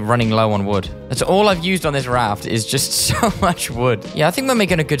already running low on wood. That's all I've used on this raft is just so much wood. Yeah, I think we're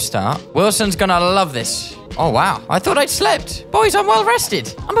making a good start. Wilson's gonna love this. Oh, wow. I thought I'd slept. Boys, I'm well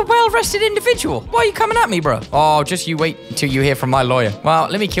rested. I'm a well-rested individual. Why are you coming at me, bro? Oh, just you wait until you hear from my lawyer. Well,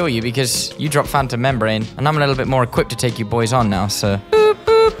 let me kill you because you dropped Phantom Membrane, and I'm a little bit more equipped to take you boys on now, so... Boop,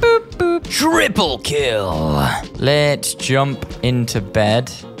 boop, boop, boop. Triple kill. Let's jump into bed,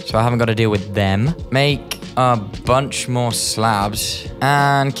 so I haven't got to deal with them. Make a bunch more slabs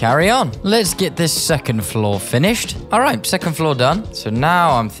and carry on. Let's get this second floor finished. All right, second floor done. So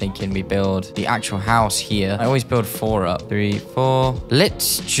now I'm thinking we build the actual house here. I always build 4 up. 3, 4.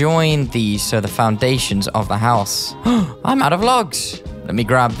 Let's join these, so the foundations of the house. I'm out of logs. Let me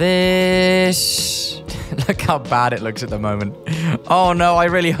grab this. Look how bad it looks at the moment. Oh no, I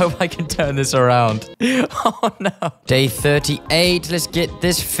really hope I can turn this around. Oh no. Day 38, let's get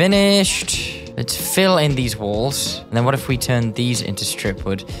this finished. Let's fill in these walls. And then what if we turn these into strip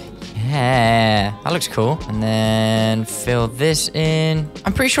wood? Yeah, that looks cool. And then fill this in.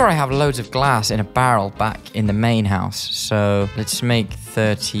 I'm pretty sure I have loads of glass in a barrel back in the main house. So let's make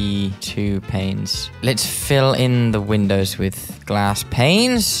 32 panes. Let's fill in the windows with glass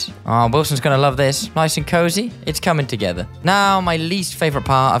panes. Oh, Wilson's gonna love this. Nice and cozy. It's coming together. Now, my least favorite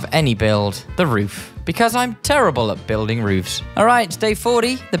part of any build, the roof. Because I'm terrible at building roofs. All right, it's day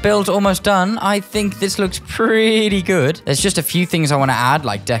 40. The build's almost done. I think this looks pretty good. There's just a few things I want to add,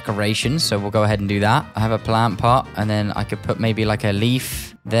 like decorations. So we'll go ahead and do that. I have a plant pot, and then I could put maybe like a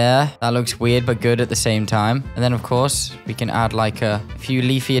leaf there. That looks weird, but good at the same time. And then, of course, we can add like a few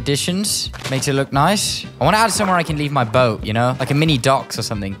leafy additions. Makes it look nice. I want to add somewhere I can leave my boat, you know? Like a mini docks or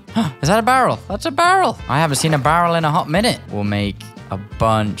something. Is that a barrel? That's a barrel. I haven't seen a barrel in a hot minute. We'll make a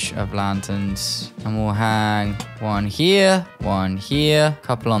bunch of lanterns, and we'll hang one here, a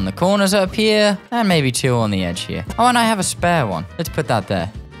couple on the corners up here, and maybe 2 on the edge here. Oh, and I have a spare one. Let's put that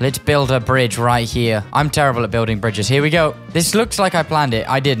there. Let's build a bridge right here. I'm terrible at building bridges. Here we go. This looks like I planned it.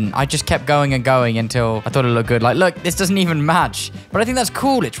 I didn't. I just kept going and going until I thought it looked good. Like, look, this doesn't even match. But I think that's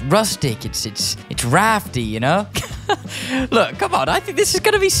cool. It's rustic. It's rafty, you know? Look, come on. I think this is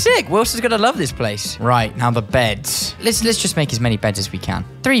going to be sick. Wilson's going to love this place. Right, now the beds. Let's just make as many beds as we can.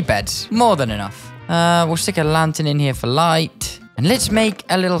 3 beds. More than enough. We'll stick a lantern in here for light. And let's make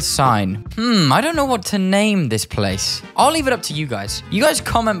a little sign. I don't know what to name this place. I'll leave it up to you guys. You guys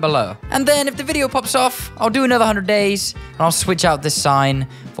comment below. And then if the video pops off, I'll do another 100 days. And I'll switch out this sign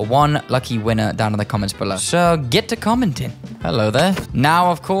for one lucky winner down in the comments below. So get to commenting. Hello there. Now,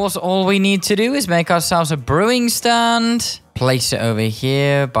 of course, all we need to do is make ourselves a brewing stand. Place it over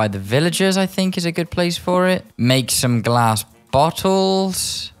here by the villagers, I think is a good place for it. Make some glass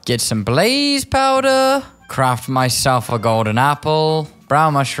bottles. Get some blaze powder. Craft myself a golden apple,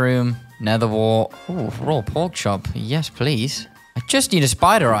 brown mushroom, nether wart. Ooh, raw pork chop. Yes, please. I just need a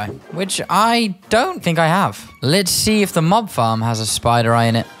spider eye, which I don't think I have. Let's see if the mob farm has a spider eye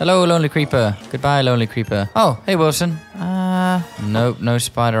in it. Hello, lonely creeper. Goodbye, lonely creeper. Oh, hey, Wilson. Nope, no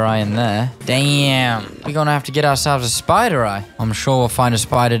spider eye in there. Damn. We're gonna have to get ourselves a spider eye. I'm sure we'll find a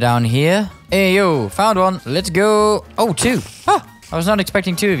spider down here. Hey, yo, found one. Let's go. Oh, 2. Ah, I was not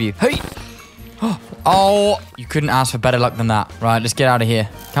expecting 2 of you. Hey. Oh, you couldn't ask for better luck than that. Right, let's get out of here.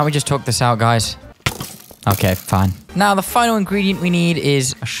 Can't we just talk this out, guys? Okay, fine. Now, the final ingredient we need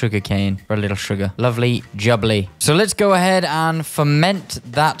is a sugar cane for a little sugar. Lovely jubbly. So let's go ahead and ferment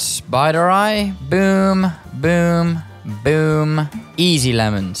that spider eye. Boom, boom, boom. Easy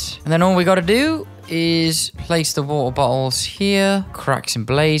lemons. And then all we got to do is place the water bottles here, crack some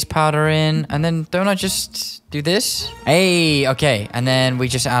blaze powder in, and then don't I just do this? Hey, okay. And then we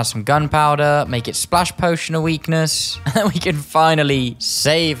just add some gunpowder, make it splash potion of weakness, and then we can finally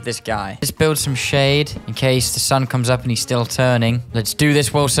save this guy. Let's build some shade in case the sun comes up and he's still turning. Let's do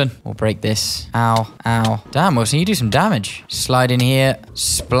this, Wilson. We'll break this. Ow, ow. Damn, Wilson, you do some damage. Slide in here,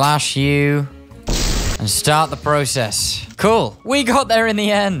 splash you, and start the process. Cool. We got there in the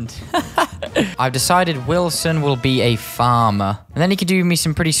end. I've decided Wilson will be a farmer. And then he could do me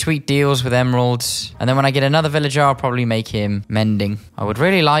some pretty sweet deals with emeralds. And then when I get another villager, I'll probably make him mending. I would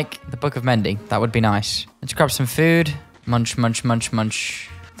really like the Book of Mending. That would be nice. Let's grab some food. Munch, munch, munch, munch.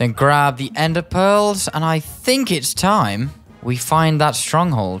 Then grab the ender pearls. And I think it's time we find that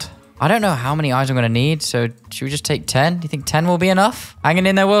stronghold. I don't know how many eyes I'm going to need, so should we just take 10? Do you think 10 will be enough? Hanging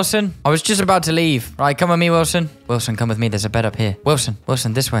in there, Wilson. I was just about to leave. Right, come with me, Wilson. Wilson, come with me. There's a bed up here. Wilson,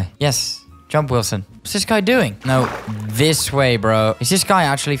 Wilson, this way. Yes, jump, Wilson. What's this guy doing? No, this way, bro. Is this guy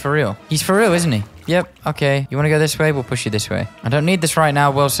actually for real? He's for real, isn't he? Yep, okay. You want to go this way? We'll push you this way. I don't need this right now,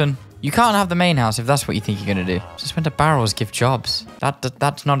 Wilson. You can't have the main house if that's what you think you're going to do. Just when the barrels give jobs.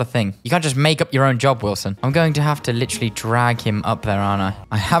 That's not a thing. You can't just make up your own job, Wilson. I'm going to have to literally drag him up there, aren't I?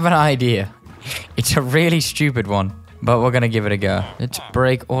 I have an idea. It's a really stupid one, but we're going to give it a go. Let's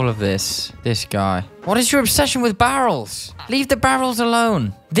break all of this. This guy. What is your obsession with barrels? Leave the barrels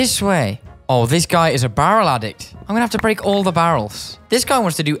alone. This way. Oh, this guy is a barrel addict. I'm going to have to break all the barrels. This guy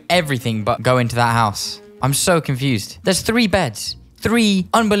wants to do everything but go into that house. I'm so confused. There's 3 beds. 3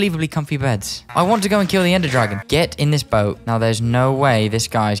 unbelievably comfy beds. I want to go and kill the Ender Dragon. Get in this boat. Now, there's no way this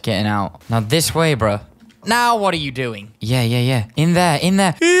guy's getting out. Now, this way, bro. Now, what are you doing? Yeah. In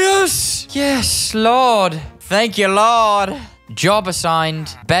there. Yes! Yes, Lord. Thank you, Lord. Job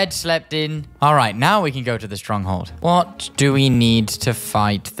assigned. Bed slept in. All right, now we can go to the stronghold. What do we need to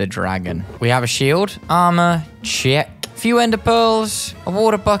fight the dragon? We have a shield. Armor. Check. Few ender pearls. A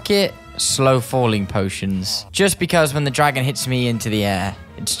water bucket. Slow falling potions. Just because when the dragon hits me into the air,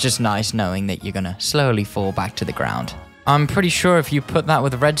 it's just nice knowing that you're gonna slowly fall back to the ground. I'm pretty sure if you put that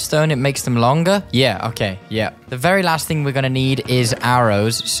with redstone, it makes them longer. Yeah, okay, yeah. The very last thing we're gonna need is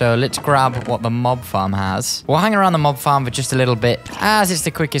arrows, so let's grab what the mob farm has. We'll hang around the mob farm for just a little bit, as it's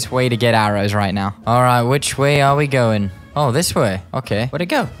the quickest way to get arrows right now. All right, which way are we going? Oh, this way. Okay. Where'd it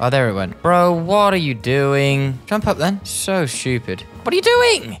go? Oh, there it went. Bro, what are you doing? Jump up then. So stupid. What are you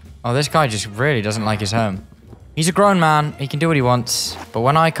doing? Oh, this guy just really doesn't like his home. He's a grown man. He can do what he wants. But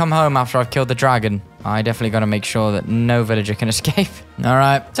when I come home after I've killed the dragon, I definitely got to make sure that no villager can escape. All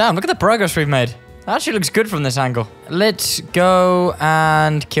right. Damn, look at the progress we've made. That actually looks good from this angle. Let's go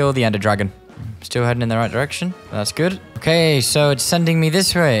and kill the Ender Dragon. Still heading in the right direction. That's good. Okay, so it's sending me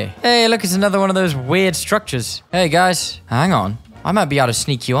this way. Hey, look, it's another one of those weird structures. Hey, guys. Hang on. I might be able to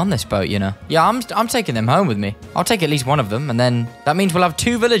sneak you on this boat, you know. Yeah, I'm taking them home with me. I'll take at least one of them, and then that means we'll have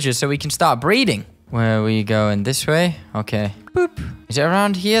 2 villagers so we can start breeding. Where are we going? This way? Okay. Boop. Is it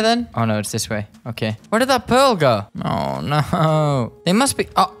around here then? Oh, no, it's this way. Okay. Where did that pearl go? Oh, no. They must be...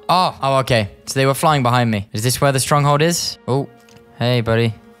 Oh, okay. So they were flying behind me. Is this where the stronghold is? Oh. Hey,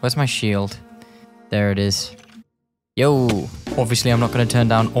 buddy. Where's my shield? There it is. Yo. Obviously, I'm not going to turn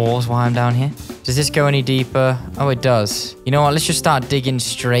down ores while I'm down here. Does this go any deeper? Oh, it does. You know what? Let's just start digging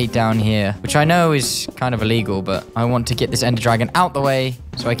straight down here, which I know is kind of illegal, but I want to get this Ender Dragon out the way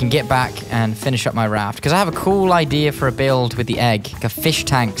so I can get back and finish up my raft, because I have a cool idea for a build with the egg, like a fish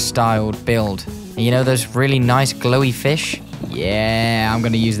tank styled build. And you know those really nice glowy fish? Yeah, I'm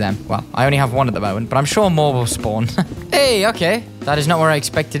going to use them. Well, I only have one at the moment, but I'm sure more will spawn. Hey, okay. That is not where I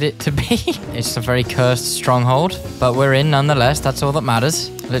expected it to be. It's a very cursed stronghold, but we're in nonetheless. That's all that matters.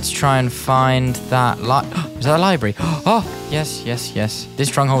 Let's try and find that is that a library? Oh, yes. This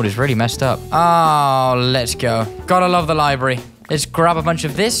stronghold is really messed up. Oh, let's go. Gotta love the library. Let's grab a bunch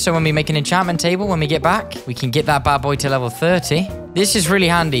of this so when we make an enchantment table, when we get back, we can get that bad boy to level 30. This is really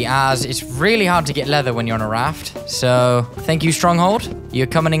handy as it's really hard to get leather when you're on a raft. So thank you, Stronghold. You're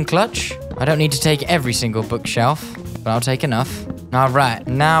coming in clutch. I don't need to take every single bookshelf, but I'll take enough. All right,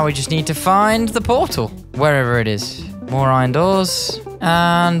 now we just need to find the portal, wherever it is. More iron doors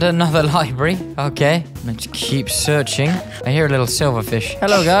and another library. Okay, let's keep searching. I hear a little silverfish.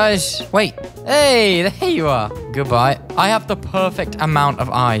 Hello, guys. Wait. Hey, there you are. Goodbye. I have the perfect amount of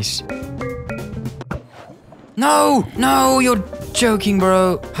eyes. No, you're joking,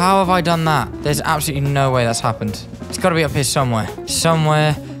 bro. How have I done that? There's absolutely no way that's happened. It's got to be up here somewhere.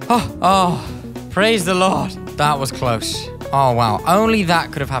 Oh, praise the Lord. That was close. Oh, wow. Only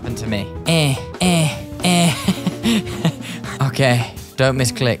that could have happened to me. Okay, don't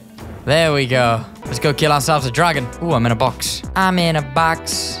misclick. There we go. Let's go kill ourselves a dragon. Ooh, I'm in a box. I'm in a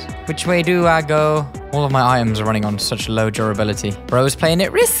box. Which way do I go? All of my items are running on such low durability. Bro's playing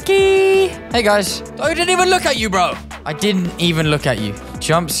it risky. Hey, guys. I didn't even look at you, bro. I didn't even look at you.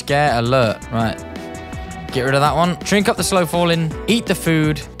 Jump scare alert. Right. Get rid of that one. Drink up the slow falling. Eat the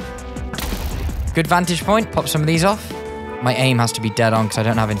food. Good vantage point. Pop some of these off. My aim has to be dead on because I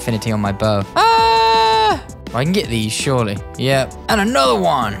don't have infinity on my bow. Ah! I can get these, surely. Yep. And another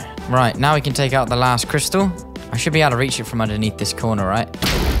one. Right, now we can take out the last crystal. I should be able to reach it from underneath this corner, right?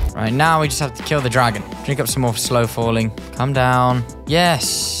 Right, now we just have to kill the dragon. Drink up some more slow falling. Come down.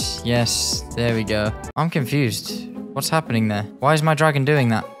 Yes. There we go. I'm confused. What's happening there? Why is my dragon doing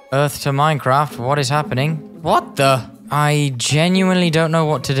that? Earth to Minecraft. What is happening? What the? I genuinely don't know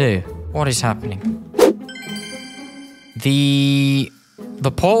what to do. What is happening? The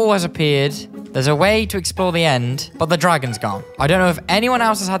portal has appeared. There's a way to explore the end, but the dragon's gone. I don't know if anyone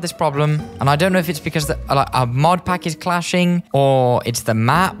else has had this problem, and I don't know if it's because a mod pack is clashing or it's the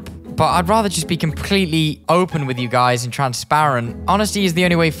map, but I'd rather just be completely open with you guys and transparent. Honesty is the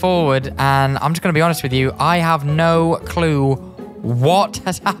only way forward, and I'm just going to be honest with you. I have no clue What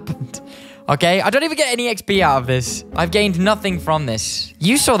has happened? Okay, I don't even get any XP out of this. I've gained nothing from this.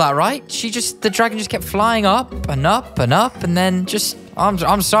 You saw that, right? The dragon just kept flying up and up and up and then just...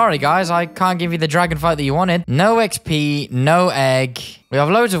 I'm sorry, guys. I can't give you the dragon fight that you wanted. No XP, no egg. We have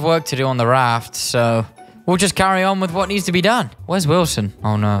loads of work to do on the raft, so we'll just carry on with what needs to be done. Where's Wilson?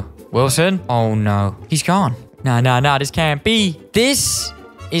 Oh, no. Wilson? Oh, no. He's gone. Nah, this can't be. This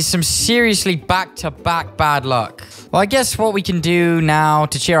is some seriously back-to-back bad luck. Well, I guess what we can do now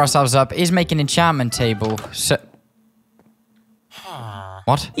to cheer ourselves up is make an enchantment table. So...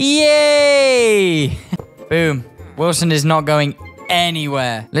 What? Yay! Boom. Wilson is not going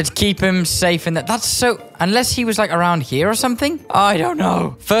anywhere. Let's keep him safe in that. That's so... Unless he was like around here or something? I don't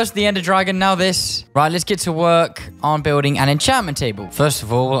know. First the Ender Dragon, now this. Right, let's get to work on building an enchantment table. First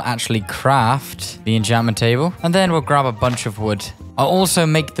of all, we'll actually craft the enchantment table. And then we'll grab a bunch of wood. I'll also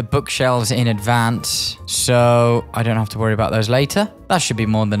make the bookshelves in advance, so I don't have to worry about those later. That should be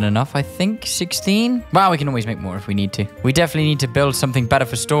more than enough, I think. 16? Well, we can always make more if we need to. We definitely need to build something better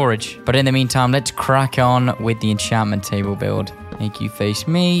for storage. But in the meantime, let's crack on with the enchantment table build. Make you face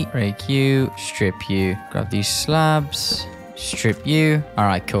me, break you, strip you. Grab these slabs. Strip you. All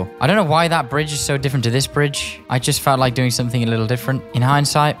right, cool. I don't know why that bridge is so different to this bridge. I just felt like doing something a little different. In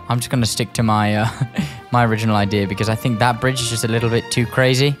hindsight, I'm just going to stick to my my original idea because I think that bridge is just a little bit too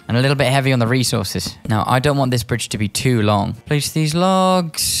crazy and a little bit heavy on the resources. Now, I don't want this bridge to be too long. Place these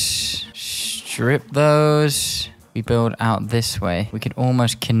logs. Strip those. We build out this way. We could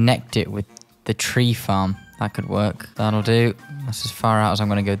almost connect it with the tree farm. That could work. That'll do. That's as far out as I'm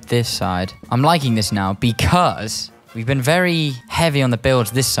going to go this side. I'm liking this now because... we've been very heavy on the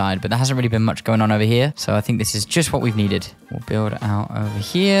builds this side, but there hasn't really been much going on over here. So I think this is just what we've needed. We'll build out over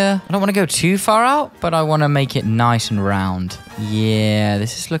here. I don't want to go too far out, but I want to make it nice and round. Yeah,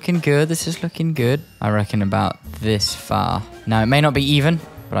 this is looking good. This is looking good. I reckon about this far. Now, it may not be even,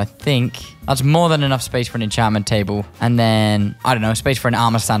 but I think that's more than enough space for an enchantment table. And then, I don't know, space for an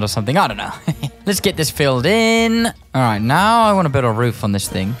armor stand or something. I don't know. Let's get this filled in. All right, now I want to build a roof on this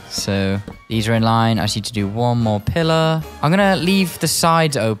thing. So these are in line. I just need to do one more pillar. I'm going to leave the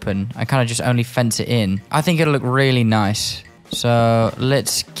sides open. I kind of just only fence it in. I think it'll look really nice. So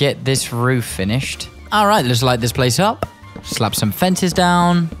let's get this roof finished. All right, let's light this place up. Slap some fences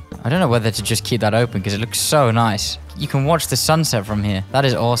down. I don't know whether to just keep that open because it looks so nice. You can watch the sunset from here. That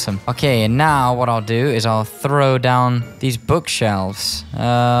is awesome. Okay, and now what I'll do is I'll throw down these bookshelves.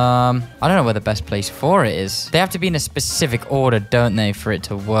 I don't know where the best place for it is. They have to be in a specific order, don't they, for it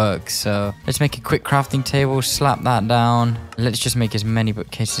to work? So let's make a quick crafting table, slap that down. Let's just make as many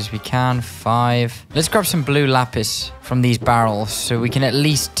bookcases as we can. 5. Let's grab some blue lapis from these barrels so we can at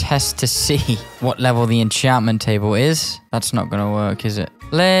least test to see what level the enchantment table is. That's not going to work, is it?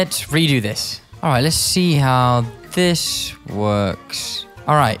 Let's redo this. All right, let's see how this works.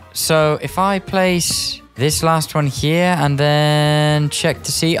 All right, so if I place this last one here and then check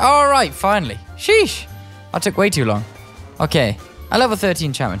to see... all right, finally. Sheesh. That took way too long. Okay, a level 13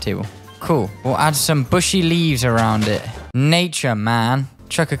 enchantment table. Cool. We'll add some bushy leaves around it. Nature, man.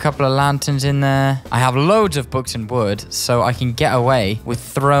 Chuck a couple of lanterns in there. I have loads of books and wood, so I can get away with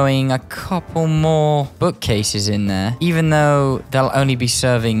throwing a couple more bookcases in there. Even though they'll only be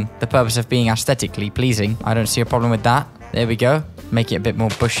serving the purpose of being aesthetically pleasing. I don't see a problem with that. There we go. Make it a bit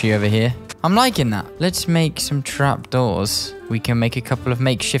more bushy over here. I'm liking that. Let's make some trapdoors. We can make a couple of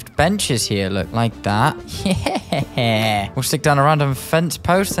makeshift benches here, look, like that. Yeah. We'll stick down a random fence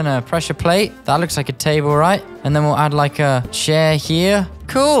post and a pressure plate. That looks like a table, right? And then we'll add like a chair here.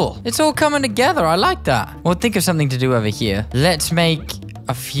 Cool. It's all coming together. I like that. We'll think of something to do over here. Let's make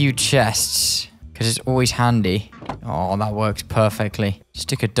a few chests because it's always handy. Oh, that works perfectly.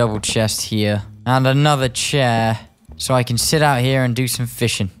 Stick a double chest here and another chair so I can sit out here and do some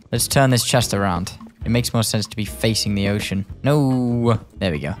fishing. Let's turn this chest around. It makes more sense to be facing the ocean. No.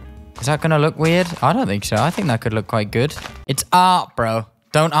 There we go. Is that going to look weird? I don't think so. I think that could look quite good. It's art, bro.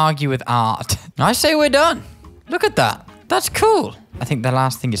 Don't argue with art. I say we're done. Look at that. That's cool. I think the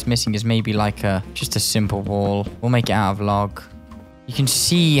last thing it's missing is maybe like just a simple wall. We'll make it out of log. You can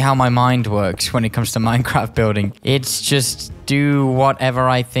see how my mind works when it comes to Minecraft building. It's just do whatever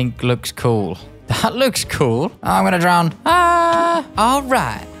I think looks cool. That looks cool. Oh, I'm going to drown. Ah, all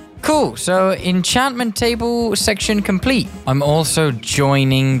right. Cool, so enchantment table section complete. I'm also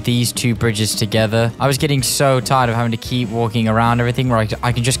joining these two bridges together. I was getting so tired of having to keep walking around everything where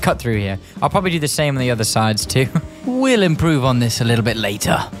I can just cut through here. I'll probably do the same on the other sides too. We'll improve on this a little bit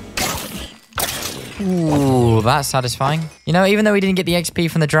later. Ooh, that's satisfying. You know, even though we didn't get the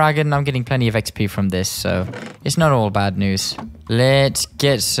XP from the dragon, I'm getting plenty of XP from this, so it's not all bad news. Let's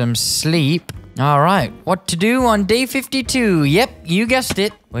get some sleep. All right, what to do on day 52? Yep, you guessed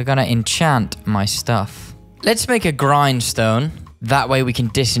it. We're gonna enchant my stuff. Let's make a grindstone. That way we can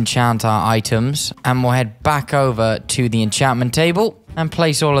disenchant our items. And we'll head back over to the enchantment table and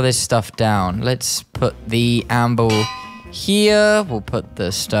place all of this stuff down. Let's put the anvil here. We'll put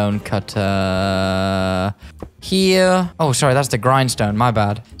the stone cutter here. Oh, sorry, that's the grindstone. My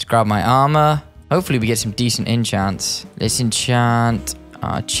bad. Let's grab my armor. Hopefully we get some decent enchants. Let's enchant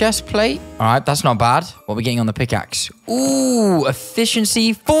our chest plate. All right, that's not bad. What are we getting on the pickaxe? Ooh,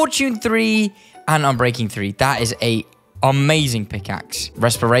 efficiency, fortune 3, and unbreaking 3. That is a amazing pickaxe.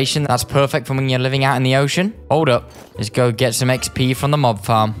 Respiration, that's perfect for when you're living out in the ocean. Hold up. Let's go get some XP from the mob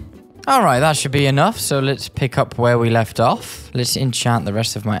farm. All right, that should be enough. So let's pick up where we left off. Let's enchant the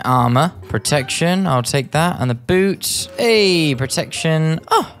rest of my armor. Protection, I'll take that. And the boots. Hey, protection.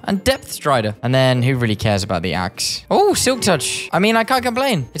 Oh, and depth strider. And then who really cares about the axe? Oh, silk touch. I mean, I can't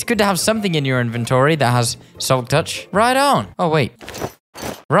complain. It's good to have something in your inventory that has silk touch. Right on. Oh, wait.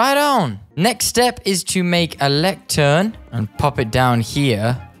 Right on. Next step is to make a lectern and pop it down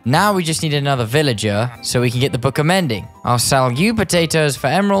here. Now we just need another villager so we can get the Book of Mending. I'll sell you potatoes for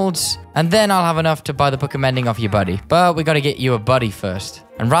emeralds, and then I'll have enough to buy the Book of Mending off your buddy. But we gotta get you a buddy first.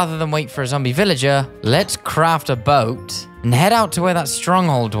 And rather than wait for a zombie villager, let's craft a boat and head out to where that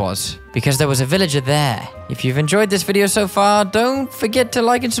stronghold was, because there was a villager there. If you've enjoyed this video so far, don't forget to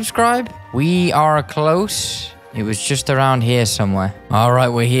like and subscribe. We are close. It was just around here somewhere. All right,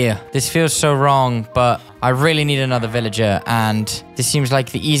 we're here. This feels so wrong, but I really need another villager, and this seems like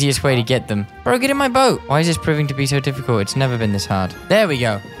the easiest way to get them. Bro, get in my boat. Why is this proving to be so difficult? It's never been this hard. There we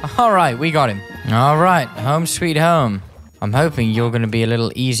go. All right, we got him. All right, home sweet home. I'm hoping you're going to be a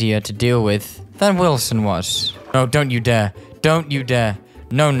little easier to deal with than Wilson was. No, don't you dare. Don't you dare.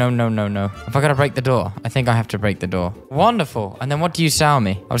 No, no, no, no, no. If I gotta break the door, I think I have to break the door. Wonderful. And then what do you sell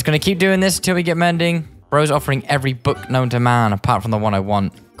me? I was going to keep doing this until we get mending. Bro's offering every book known to man apart from the one I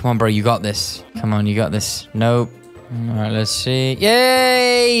want. Come on, bro, you got this. Come on, you got this. Nope. All right, let's see.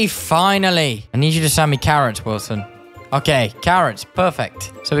 Yay! Finally. I need you to send me carrots, Wilson. Okay, carrots.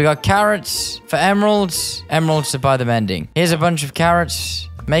 Perfect. So we got carrots for emeralds. Emeralds to buy the mending. Here's a bunch of carrots.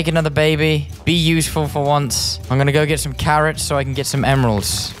 Make another baby. Be useful for once. I'm gonna go get some carrots so I can get some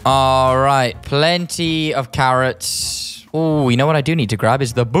emeralds. All right, plenty of carrots. Oh, you know what I do need to grab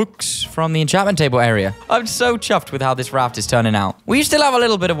is the books from the enchantment table area. I'm so chuffed with how this raft is turning out. We still have a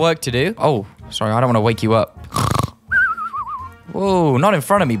little bit of work to do. Oh, sorry, I don't want to wake you up. Whoa, not in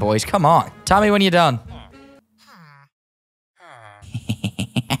front of me, boys. Come on. Tell me when you're done.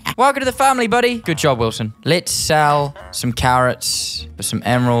 Welcome to the family, buddy. Good job, Wilson. Let's sell some carrots for some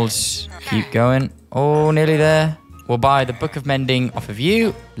emeralds. Keep going. Oh, nearly there. We'll buy the Book of Mending off of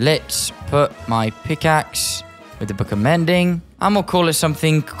you. Let's put my pickaxe with the Book of Mending, and we'll call it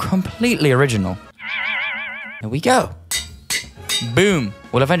something completely original. There we go. Boom.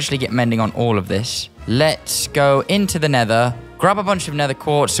 We'll eventually get mending on all of this. Let's go into the nether, grab a bunch of nether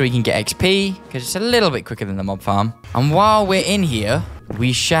quartz so we can get XP, because it's a little bit quicker than the mob farm. And while we're in here,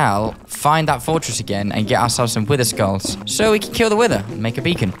 we shall find that fortress again and get ourselves some wither skulls so we can kill the wither and make a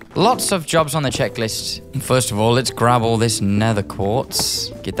beacon. Lots of jobs on the checklist. First of all, let's grab all this nether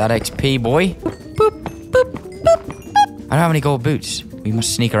quartz. Get that XP, boy. Boop, boop. I don't have any gold boots. We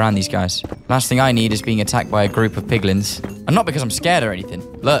must sneak around these guys. Last thing I need is being attacked by a group of piglins. And not because I'm scared or anything.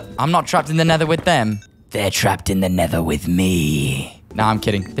 Look, I'm not trapped in the nether with them. They're trapped in the nether with me. Nah, I'm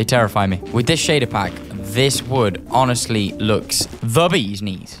kidding. They terrify me. With this shader pack, this wood honestly looks the bee's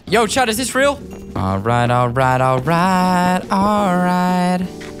knees. Yo, Chad, is this real? All right, all right, all right, all right.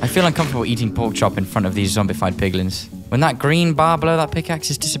 I feel uncomfortable eating pork chop in front of these zombified piglins. When that green bar below that pickaxe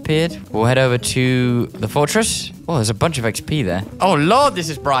has disappeared, we'll head over to the fortress. Oh, there's a bunch of XP there. Oh, Lord, this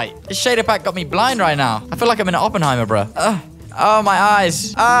is bright. This shader pack got me blind right now. I feel like I'm in Oppenheimer, bro. Oh, my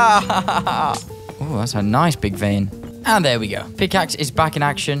eyes. Ah. Oh, that's a nice big vein. And there we go. Pickaxe is back in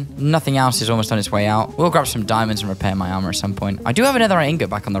action. Nothing else is almost on its way out. We'll grab some diamonds and repair my armor at some point. I do have another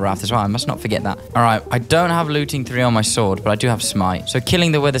ingot back on the raft as well. I must not forget that. All right. I don't have looting 3 on my sword, but I do have smite. So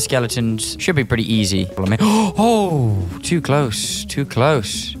killing the wither skeletons should be pretty easy. Oh, too close. Too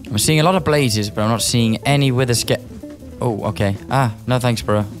close. I'm seeing a lot of blazes, but I'm not seeing any wither Oh, okay. Ah, no thanks,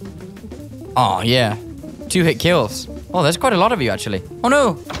 bro. Oh, yeah. 2-hit kills. Oh, there's quite a lot of you, actually. Oh,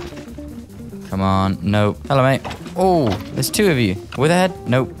 no. Come on. Nope. Hello, mate. Oh, there's 2 of you. With a head?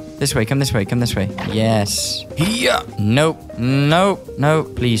 Nope. This way. Come this way. Come this way. Yes. Yeah. Nope. Nope.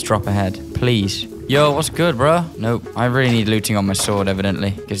 Nope. Please drop a head. Please. Yo, what's good, bro? Nope. I really need looting on my sword,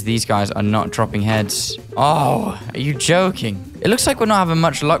 evidently, because these guys are not dropping heads. Oh, are you joking? It looks like we're not having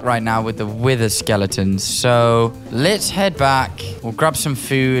much luck right now with the wither skeletons. So let's head back. We'll grab some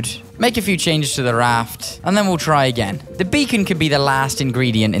food. make a few changes to the raft, and then we'll try again. The beacon could be the last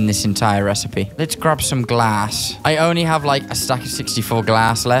ingredient in this entire recipe. Let's grab some glass. I only have like a stack of 64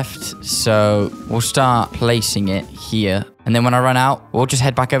 glass left, so we'll start placing it here. And then when I run out, we'll just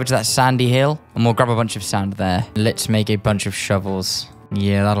head back over to that sandy hill, and we'll grab a bunch of sand there. Let's make a bunch of shovels.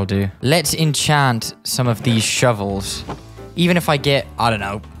 Yeah, that'll do. Let's enchant some of these shovels. Even if I get, I don't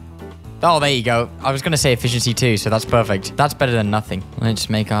know. Oh, there you go. I was going to say efficiency too, so that's perfect. That's better than nothing. Let's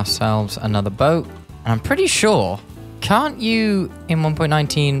make ourselves another boat. And I'm pretty sure, can't you, in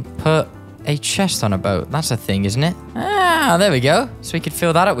 1.19, put a chest on a boat? That's a thing, isn't it? Ah, there we go. So we could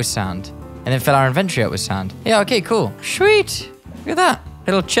fill that up with sand. And then fill our inventory up with sand. Yeah, okay, cool. Sweet. Look at that.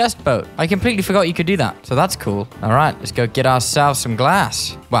 Little chest boat. I completely forgot you could do that. So that's cool. All right, let's go get ourselves some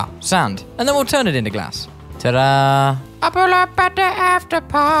glass. Well, sand. And then we'll turn it into glass. Ta-da. I pull up at the after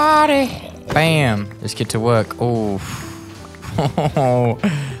party. Bam. Let's get to work. Oh.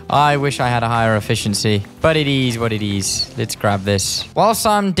 I wish I had a higher efficiency. But it is what it is. Let's grab this. Whilst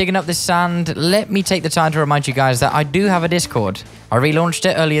I'm digging up this sand, let me take the time to remind you guys that I do have a Discord. I relaunched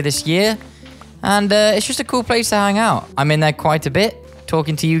it earlier this year. And it's just a cool place to hang out. I'm in there quite a bit,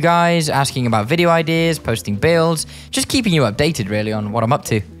 talking to you guys, asking about video ideas, posting builds, just keeping you updated really on what I'm up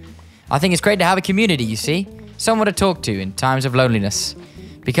to. I think it's great to have a community, you see. Someone to talk to in times of loneliness.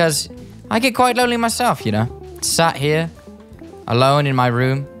 Because I get quite lonely myself, you know. Sat here, alone in my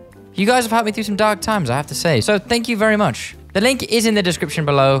room. You guys have helped me through some dark times, I have to say. So thank you very much. The link is in the description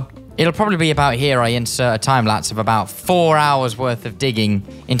below. It'll probably be about here I insert a time lapse of about 4 hours worth of digging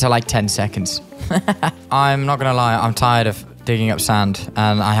into like 10 seconds. I'm not gonna lie, I'm tired of digging up sand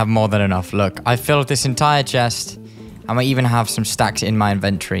and I have more than enough. Look, I filled this entire chest and I even have some stacks in my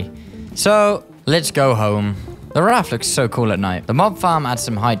inventory. So let's go home. The raft looks so cool at night. The mob farm adds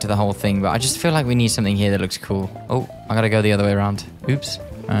some height to the whole thing, but I just feel like we need something here that looks cool. Oh, I gotta go the other way around. Oops.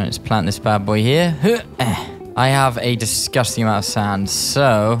 All right, let's plant this bad boy here. I have a disgusting amount of sand,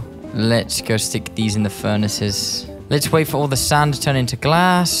 so let's go stick these in the furnaces. Let's wait for all the sand to turn into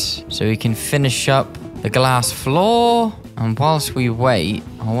glass so we can finish up the glass floor. And whilst we wait,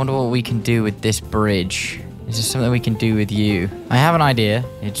 I wonder what we can do with this bridge. Is there something we can do with you? I have an idea.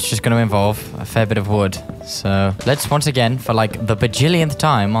 It's just going to involve a fair bit of wood. So let's once again, for like the bajillionth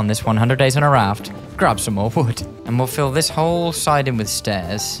time on this 100 days on a raft, grab some more wood. And we'll fill this whole side in with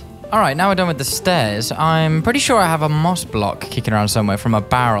stairs. All right, now we're done with the stairs. I'm pretty sure I have a moss block kicking around somewhere from a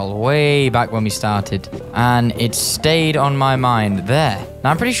barrel way back when we started. And it stayed on my mind there.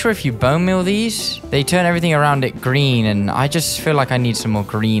 Now, I'm pretty sure if you bone meal these, they turn everything around it green. And I just feel like I need some more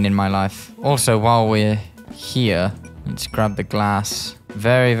green in my life. Also, while we're here, let's grab the glass.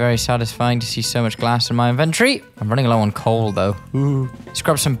 Very, very satisfying to see so much glass in my inventory. I'm running low on coal, though. Ooh. Let's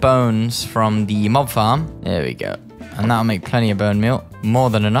grab some bones from the mob farm. There we go. And that'll make plenty of bone meal. More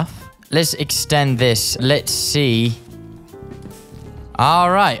than enough. Let's extend this. Let's see. All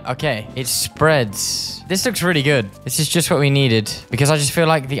right. Okay. It spreads. This looks really good. This is just what we needed because I just feel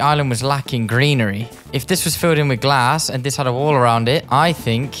like the island was lacking greenery. If this was filled in with glass and this had a wall around it, I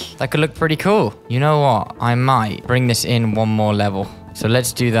think that could look pretty cool. You know what? I might bring this in one more level. So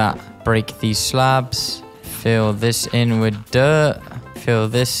let's do that. Break these slabs. Fill this in with dirt. Fill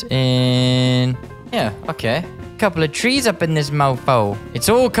this in. Yeah. Okay. Couple of trees up in this mofo. It's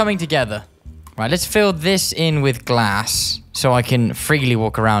all coming together. Right, let's fill this in with glass so I can freely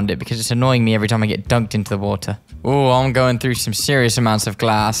walk around it because it's annoying me every time I get dunked into the water. Oh, I'm going through some serious amounts of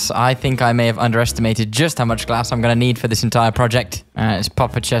glass. I think I may have underestimated just how much glass I'm going to need for this entire project. Let's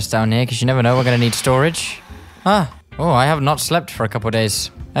pop a chest down here because you never know, we're going to need storage. Oh, I have not slept for a couple of days.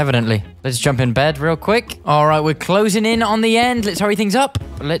 Evidently. Let's jump in bed real quick. All right, we're closing in on the end. Let's hurry things up.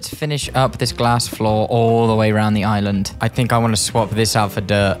 Let's finish up this glass floor all the way around the island. I think I want to swap this out for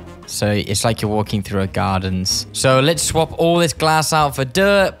dirt. So it's like you're walking through a gardens. So let's swap all this glass out for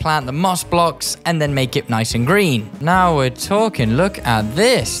dirt, plant the moss blocks, and then make it nice and green. Now we're talking. Look at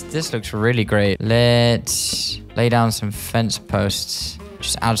this. This looks really great. Let's lay down some fence posts.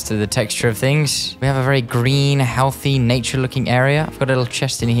 Just adds to the texture of things. We have a very green, healthy, nature-looking area. I've got a little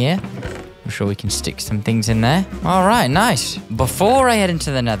chest in here. I'm sure we can stick some things in there. All right, nice. Before I head into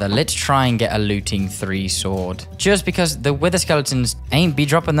the nether, let's try and get a looting 3 sword. Just because the wither skeletons ain't be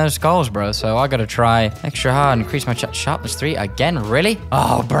dropping those skulls, bro. So I gotta try extra hard and increase my sharpness 3 again. Really?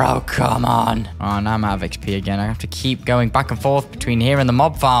 Oh, bro, come on. Oh, now I'm out of XP again. I have to keep going back and forth between here and the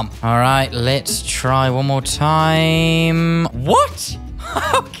mob farm. All right, let's try one more time. What?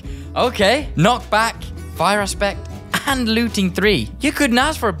 Okay. Knockback, fire aspect. and looting 3. You couldn't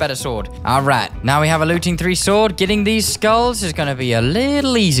ask for a better sword. All right, now we have a looting 3 sword. Getting these skulls is going to be a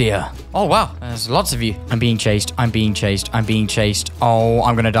little easier. Oh, wow. There's lots of you. I'm being chased. I'm being chased. I'm being chased. Oh,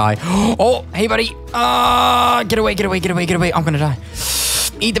 I'm going to die. Oh, hey, buddy. Get away, get away, get away, get away. I'm going to die.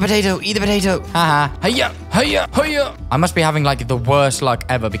 Eat the potato, eat the potato. Haha. Hiya, hiya, hiya. I must be having like the worst luck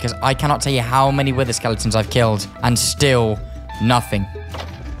ever because I cannot tell you how many wither skeletons I've killed and still nothing.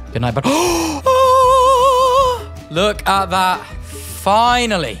 Good night, bud. Look at that.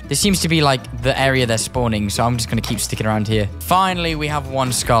 Finally. This seems to be like the area they're spawning, so I'm just going to keep sticking around here. Finally, we have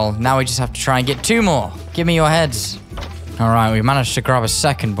 1 skull. Now we just have to try and get 2 more. Give me your heads. All right, we managed to grab a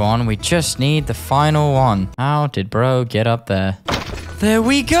second one. We just need the final one. How did bro get up there? There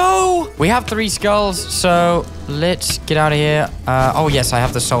we go. We have 3 skulls, so let's get out of here. Oh, yes, I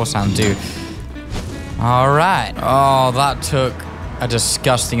have the soul sound too. All right. Oh, that took a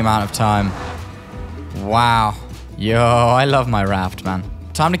disgusting amount of time. Wow. Yo, I love my raft, man.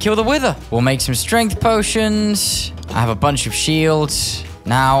 Time to kill the wither. We'll make some strength potions. I have a bunch of shields.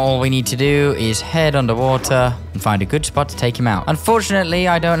 Now all we need to do is head underwater and find a good spot to take him out. Unfortunately,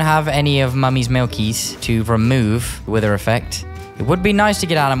 I don't have any of Mummy's milkies to remove the wither effect. It would be nice to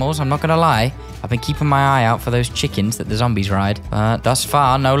get animals, I'm not gonna lie. I've been keeping my eye out for those chickens that the zombies ride. But thus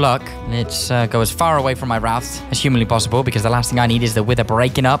far, no luck. Let's go as far away from my raft as humanly possible because the last thing I need is the wither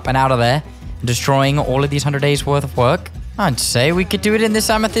breaking up and out of there and destroying all of these 100 days worth of work. I'd say we could do it in this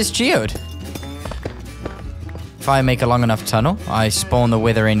amethyst geode. If I make a long enough tunnel, I spawn the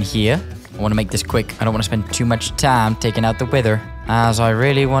wither in here. I want to make this quick. I don't want to spend too much time taking out the wither, as I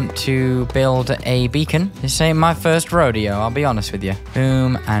really want to build a beacon. This ain't my first rodeo, I'll be honest with you.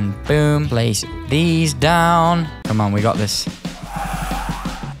 Boom and boom. Place these down. Come on, we got this.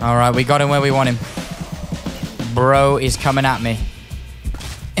 All right, we got him where we want him. Bro is coming at me.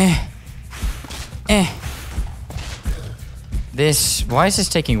 Why is this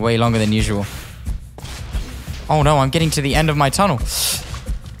taking way longer than usual? Oh no, I'm getting to the end of my tunnel.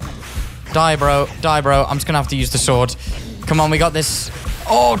 Die, bro. Die, bro. I'm just gonna have to use the sword. Come on, we got this.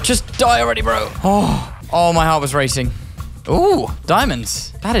 Oh, just die already, bro. Oh, my heart was racing. Ooh,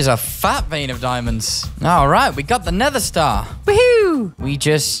 diamonds. That is a fat vein of diamonds. All right, we got the nether star. Woohoo! We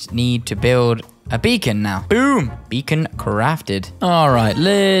just need to build a beacon now. Boom. Beacon crafted. All right,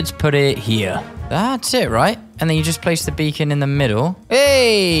 let's put it here. That's it, right? And then you just place the beacon in the middle.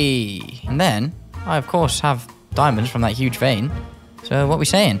 Hey! And then I, of course, have diamonds from that huge vein. So what are we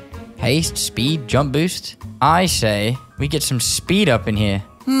saying? Haste, speed, jump boost. I say we get some speed up in here.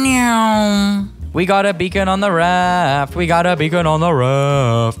 We got a beacon on the raft. We got a beacon on the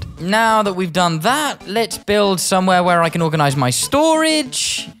raft. Now that we've done that, let's build somewhere where I can organize my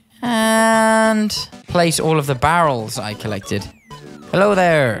storage and place all of the barrels I collected. Hello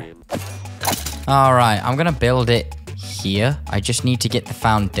there. All right, I'm gonna build it here. I just need to get the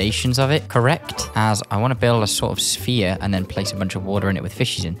foundations of it correct, as I want to build a sort of sphere and then place a bunch of water in it with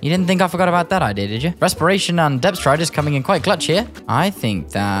fishes in. You didn't think I forgot about that idea, did you? Respiration and depth stride is coming in quite clutch here. I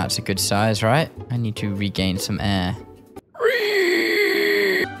think that's a good size, right? I need to regain some air.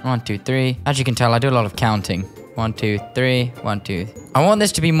 1, 2, 3. As you can tell, I do a lot of counting. 1, 2, 3. 1, 2. I want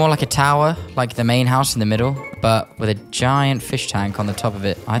this to be more like a tower, like the main house in the middle, but with a giant fish tank on the top of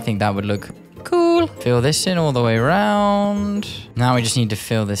it. I think that would look cool. Fill this in all the way around. Now we just need to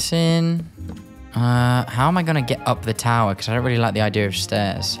fill this in. How am I going to get up the tower? Because I don't really like the idea of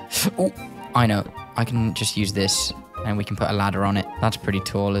stairs. Oh, I know. I can just use this and we can put a ladder on it. That's pretty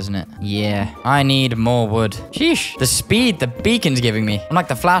tall, isn't it? Yeah. I need more wood. Sheesh. The speed the beacon's giving me. I'm like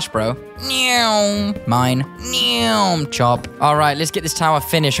the Flash, bro. Mine. Chop. All right, let's get this tower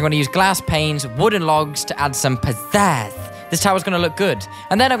finished. I'm going to use glass panes, wooden logs to add some pizzazz. This tower's gonna look good.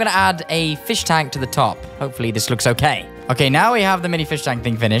 And then I'm gonna add a fish tank to the top. Hopefully this looks okay. Okay, now we have the mini fish tank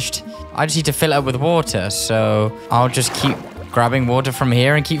thing finished. I just need to fill it up with water, so I'll just keep grabbing water from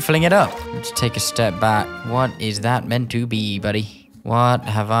here and keep filling it up. Let's take a step back. What is that meant to be, buddy? What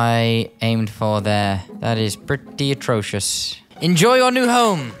have I aimed for there? That is pretty atrocious. Enjoy your new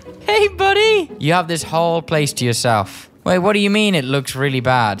home. Hey, buddy. You have this whole place to yourself. Wait, what do you mean it looks really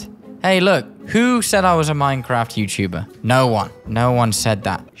bad? Hey, look, who said I was a Minecraft YouTuber? No one. No one said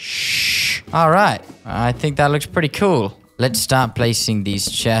that. Shh. All right. I think that looks pretty cool. Let's start placing these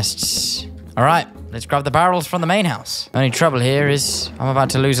chests. All right. Let's grab the barrels from the main house. Only trouble here is I'm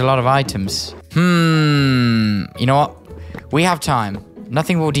about to lose a lot of items. You know what? We have time.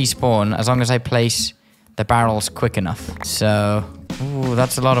 Nothing will despawn as long as I place the barrels quick enough. So, ooh,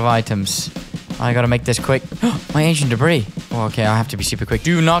 that's a lot of items. I gotta make this quick. My ancient debris. Oh, okay, I have to be super quick.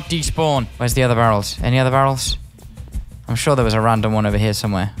 Do not despawn. Where's the other barrels? Any other barrels? I'm sure there was a random one over here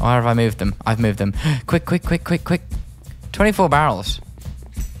somewhere. Or have I moved them? I've moved them. Quick, quick, quick, quick, quick. 24 barrels.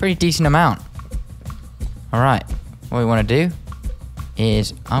 Pretty decent amount. All right. What we want to do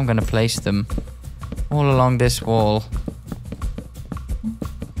is I'm going to place them all along this wall.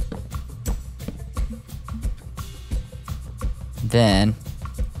 Then,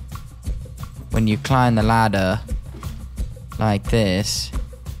 when you climb the ladder like this,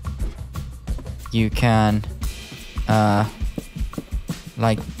 you can,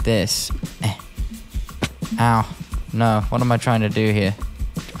 like this. Ow. No, what am I trying to do here?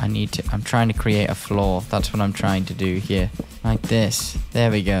 I'm trying to create a floor. That's what I'm trying to do here. Like this.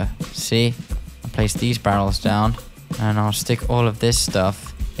 There we go. See? I'll place these barrels down, and I'll stick all of this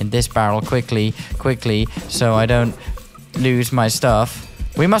stuff in this barrel quickly, so I don't lose my stuff.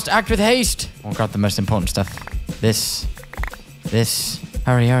 We must act with haste. We'll grab the most important stuff. This.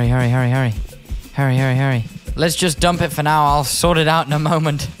 Hurry. Hurry. Let's just dump it for now. I'll sort it out in a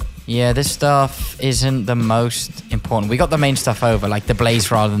moment. Yeah, this stuff isn't the most important. We got the main stuff over, like the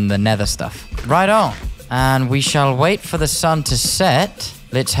blaze rather than the nether stuff. Right on. And we shall wait for the sun to set.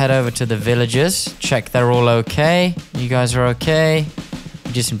 Let's head over to the villagers. Check they're all okay. You guys are okay.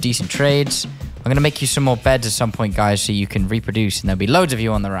 We did some decent trades. I'm going to make you some more beds at some point, guys, so you can reproduce, and there'll be loads of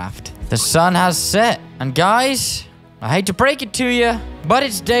you on the raft. The sun has set. And guys, I hate to break it to you, but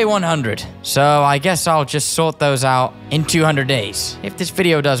it's day 100. So I guess I'll just sort those out in 200 days, if this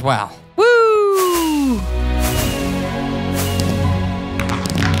video does well. Woo!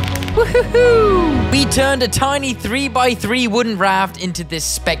 Woohoo! We turned a tiny 3x3 wooden raft into this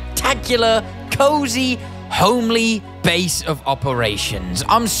spectacular, cozy, homely base of operations.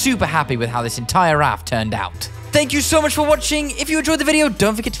 I'm super happy with how this entire raft turned out. Thank you so much for watching. If you enjoyed the video,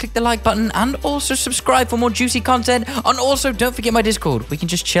 don't forget to click the like button and also subscribe for more juicy content. And also, don't forget my Discord. We can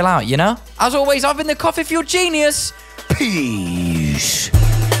just chill out, you know? As always, I've been the Coffee Fueled Genius. Peace.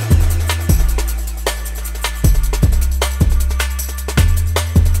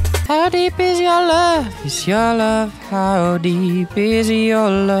 How deep is your love? Is your love? How deep is your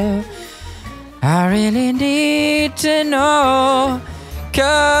love? I really need to know.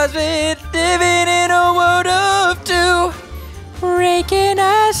 'Cause we're living in a world of two, breaking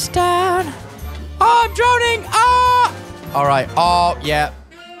us down. Oh, I'm drowning! Ah! All right. Oh, yeah.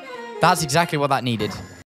 That's exactly what that needed.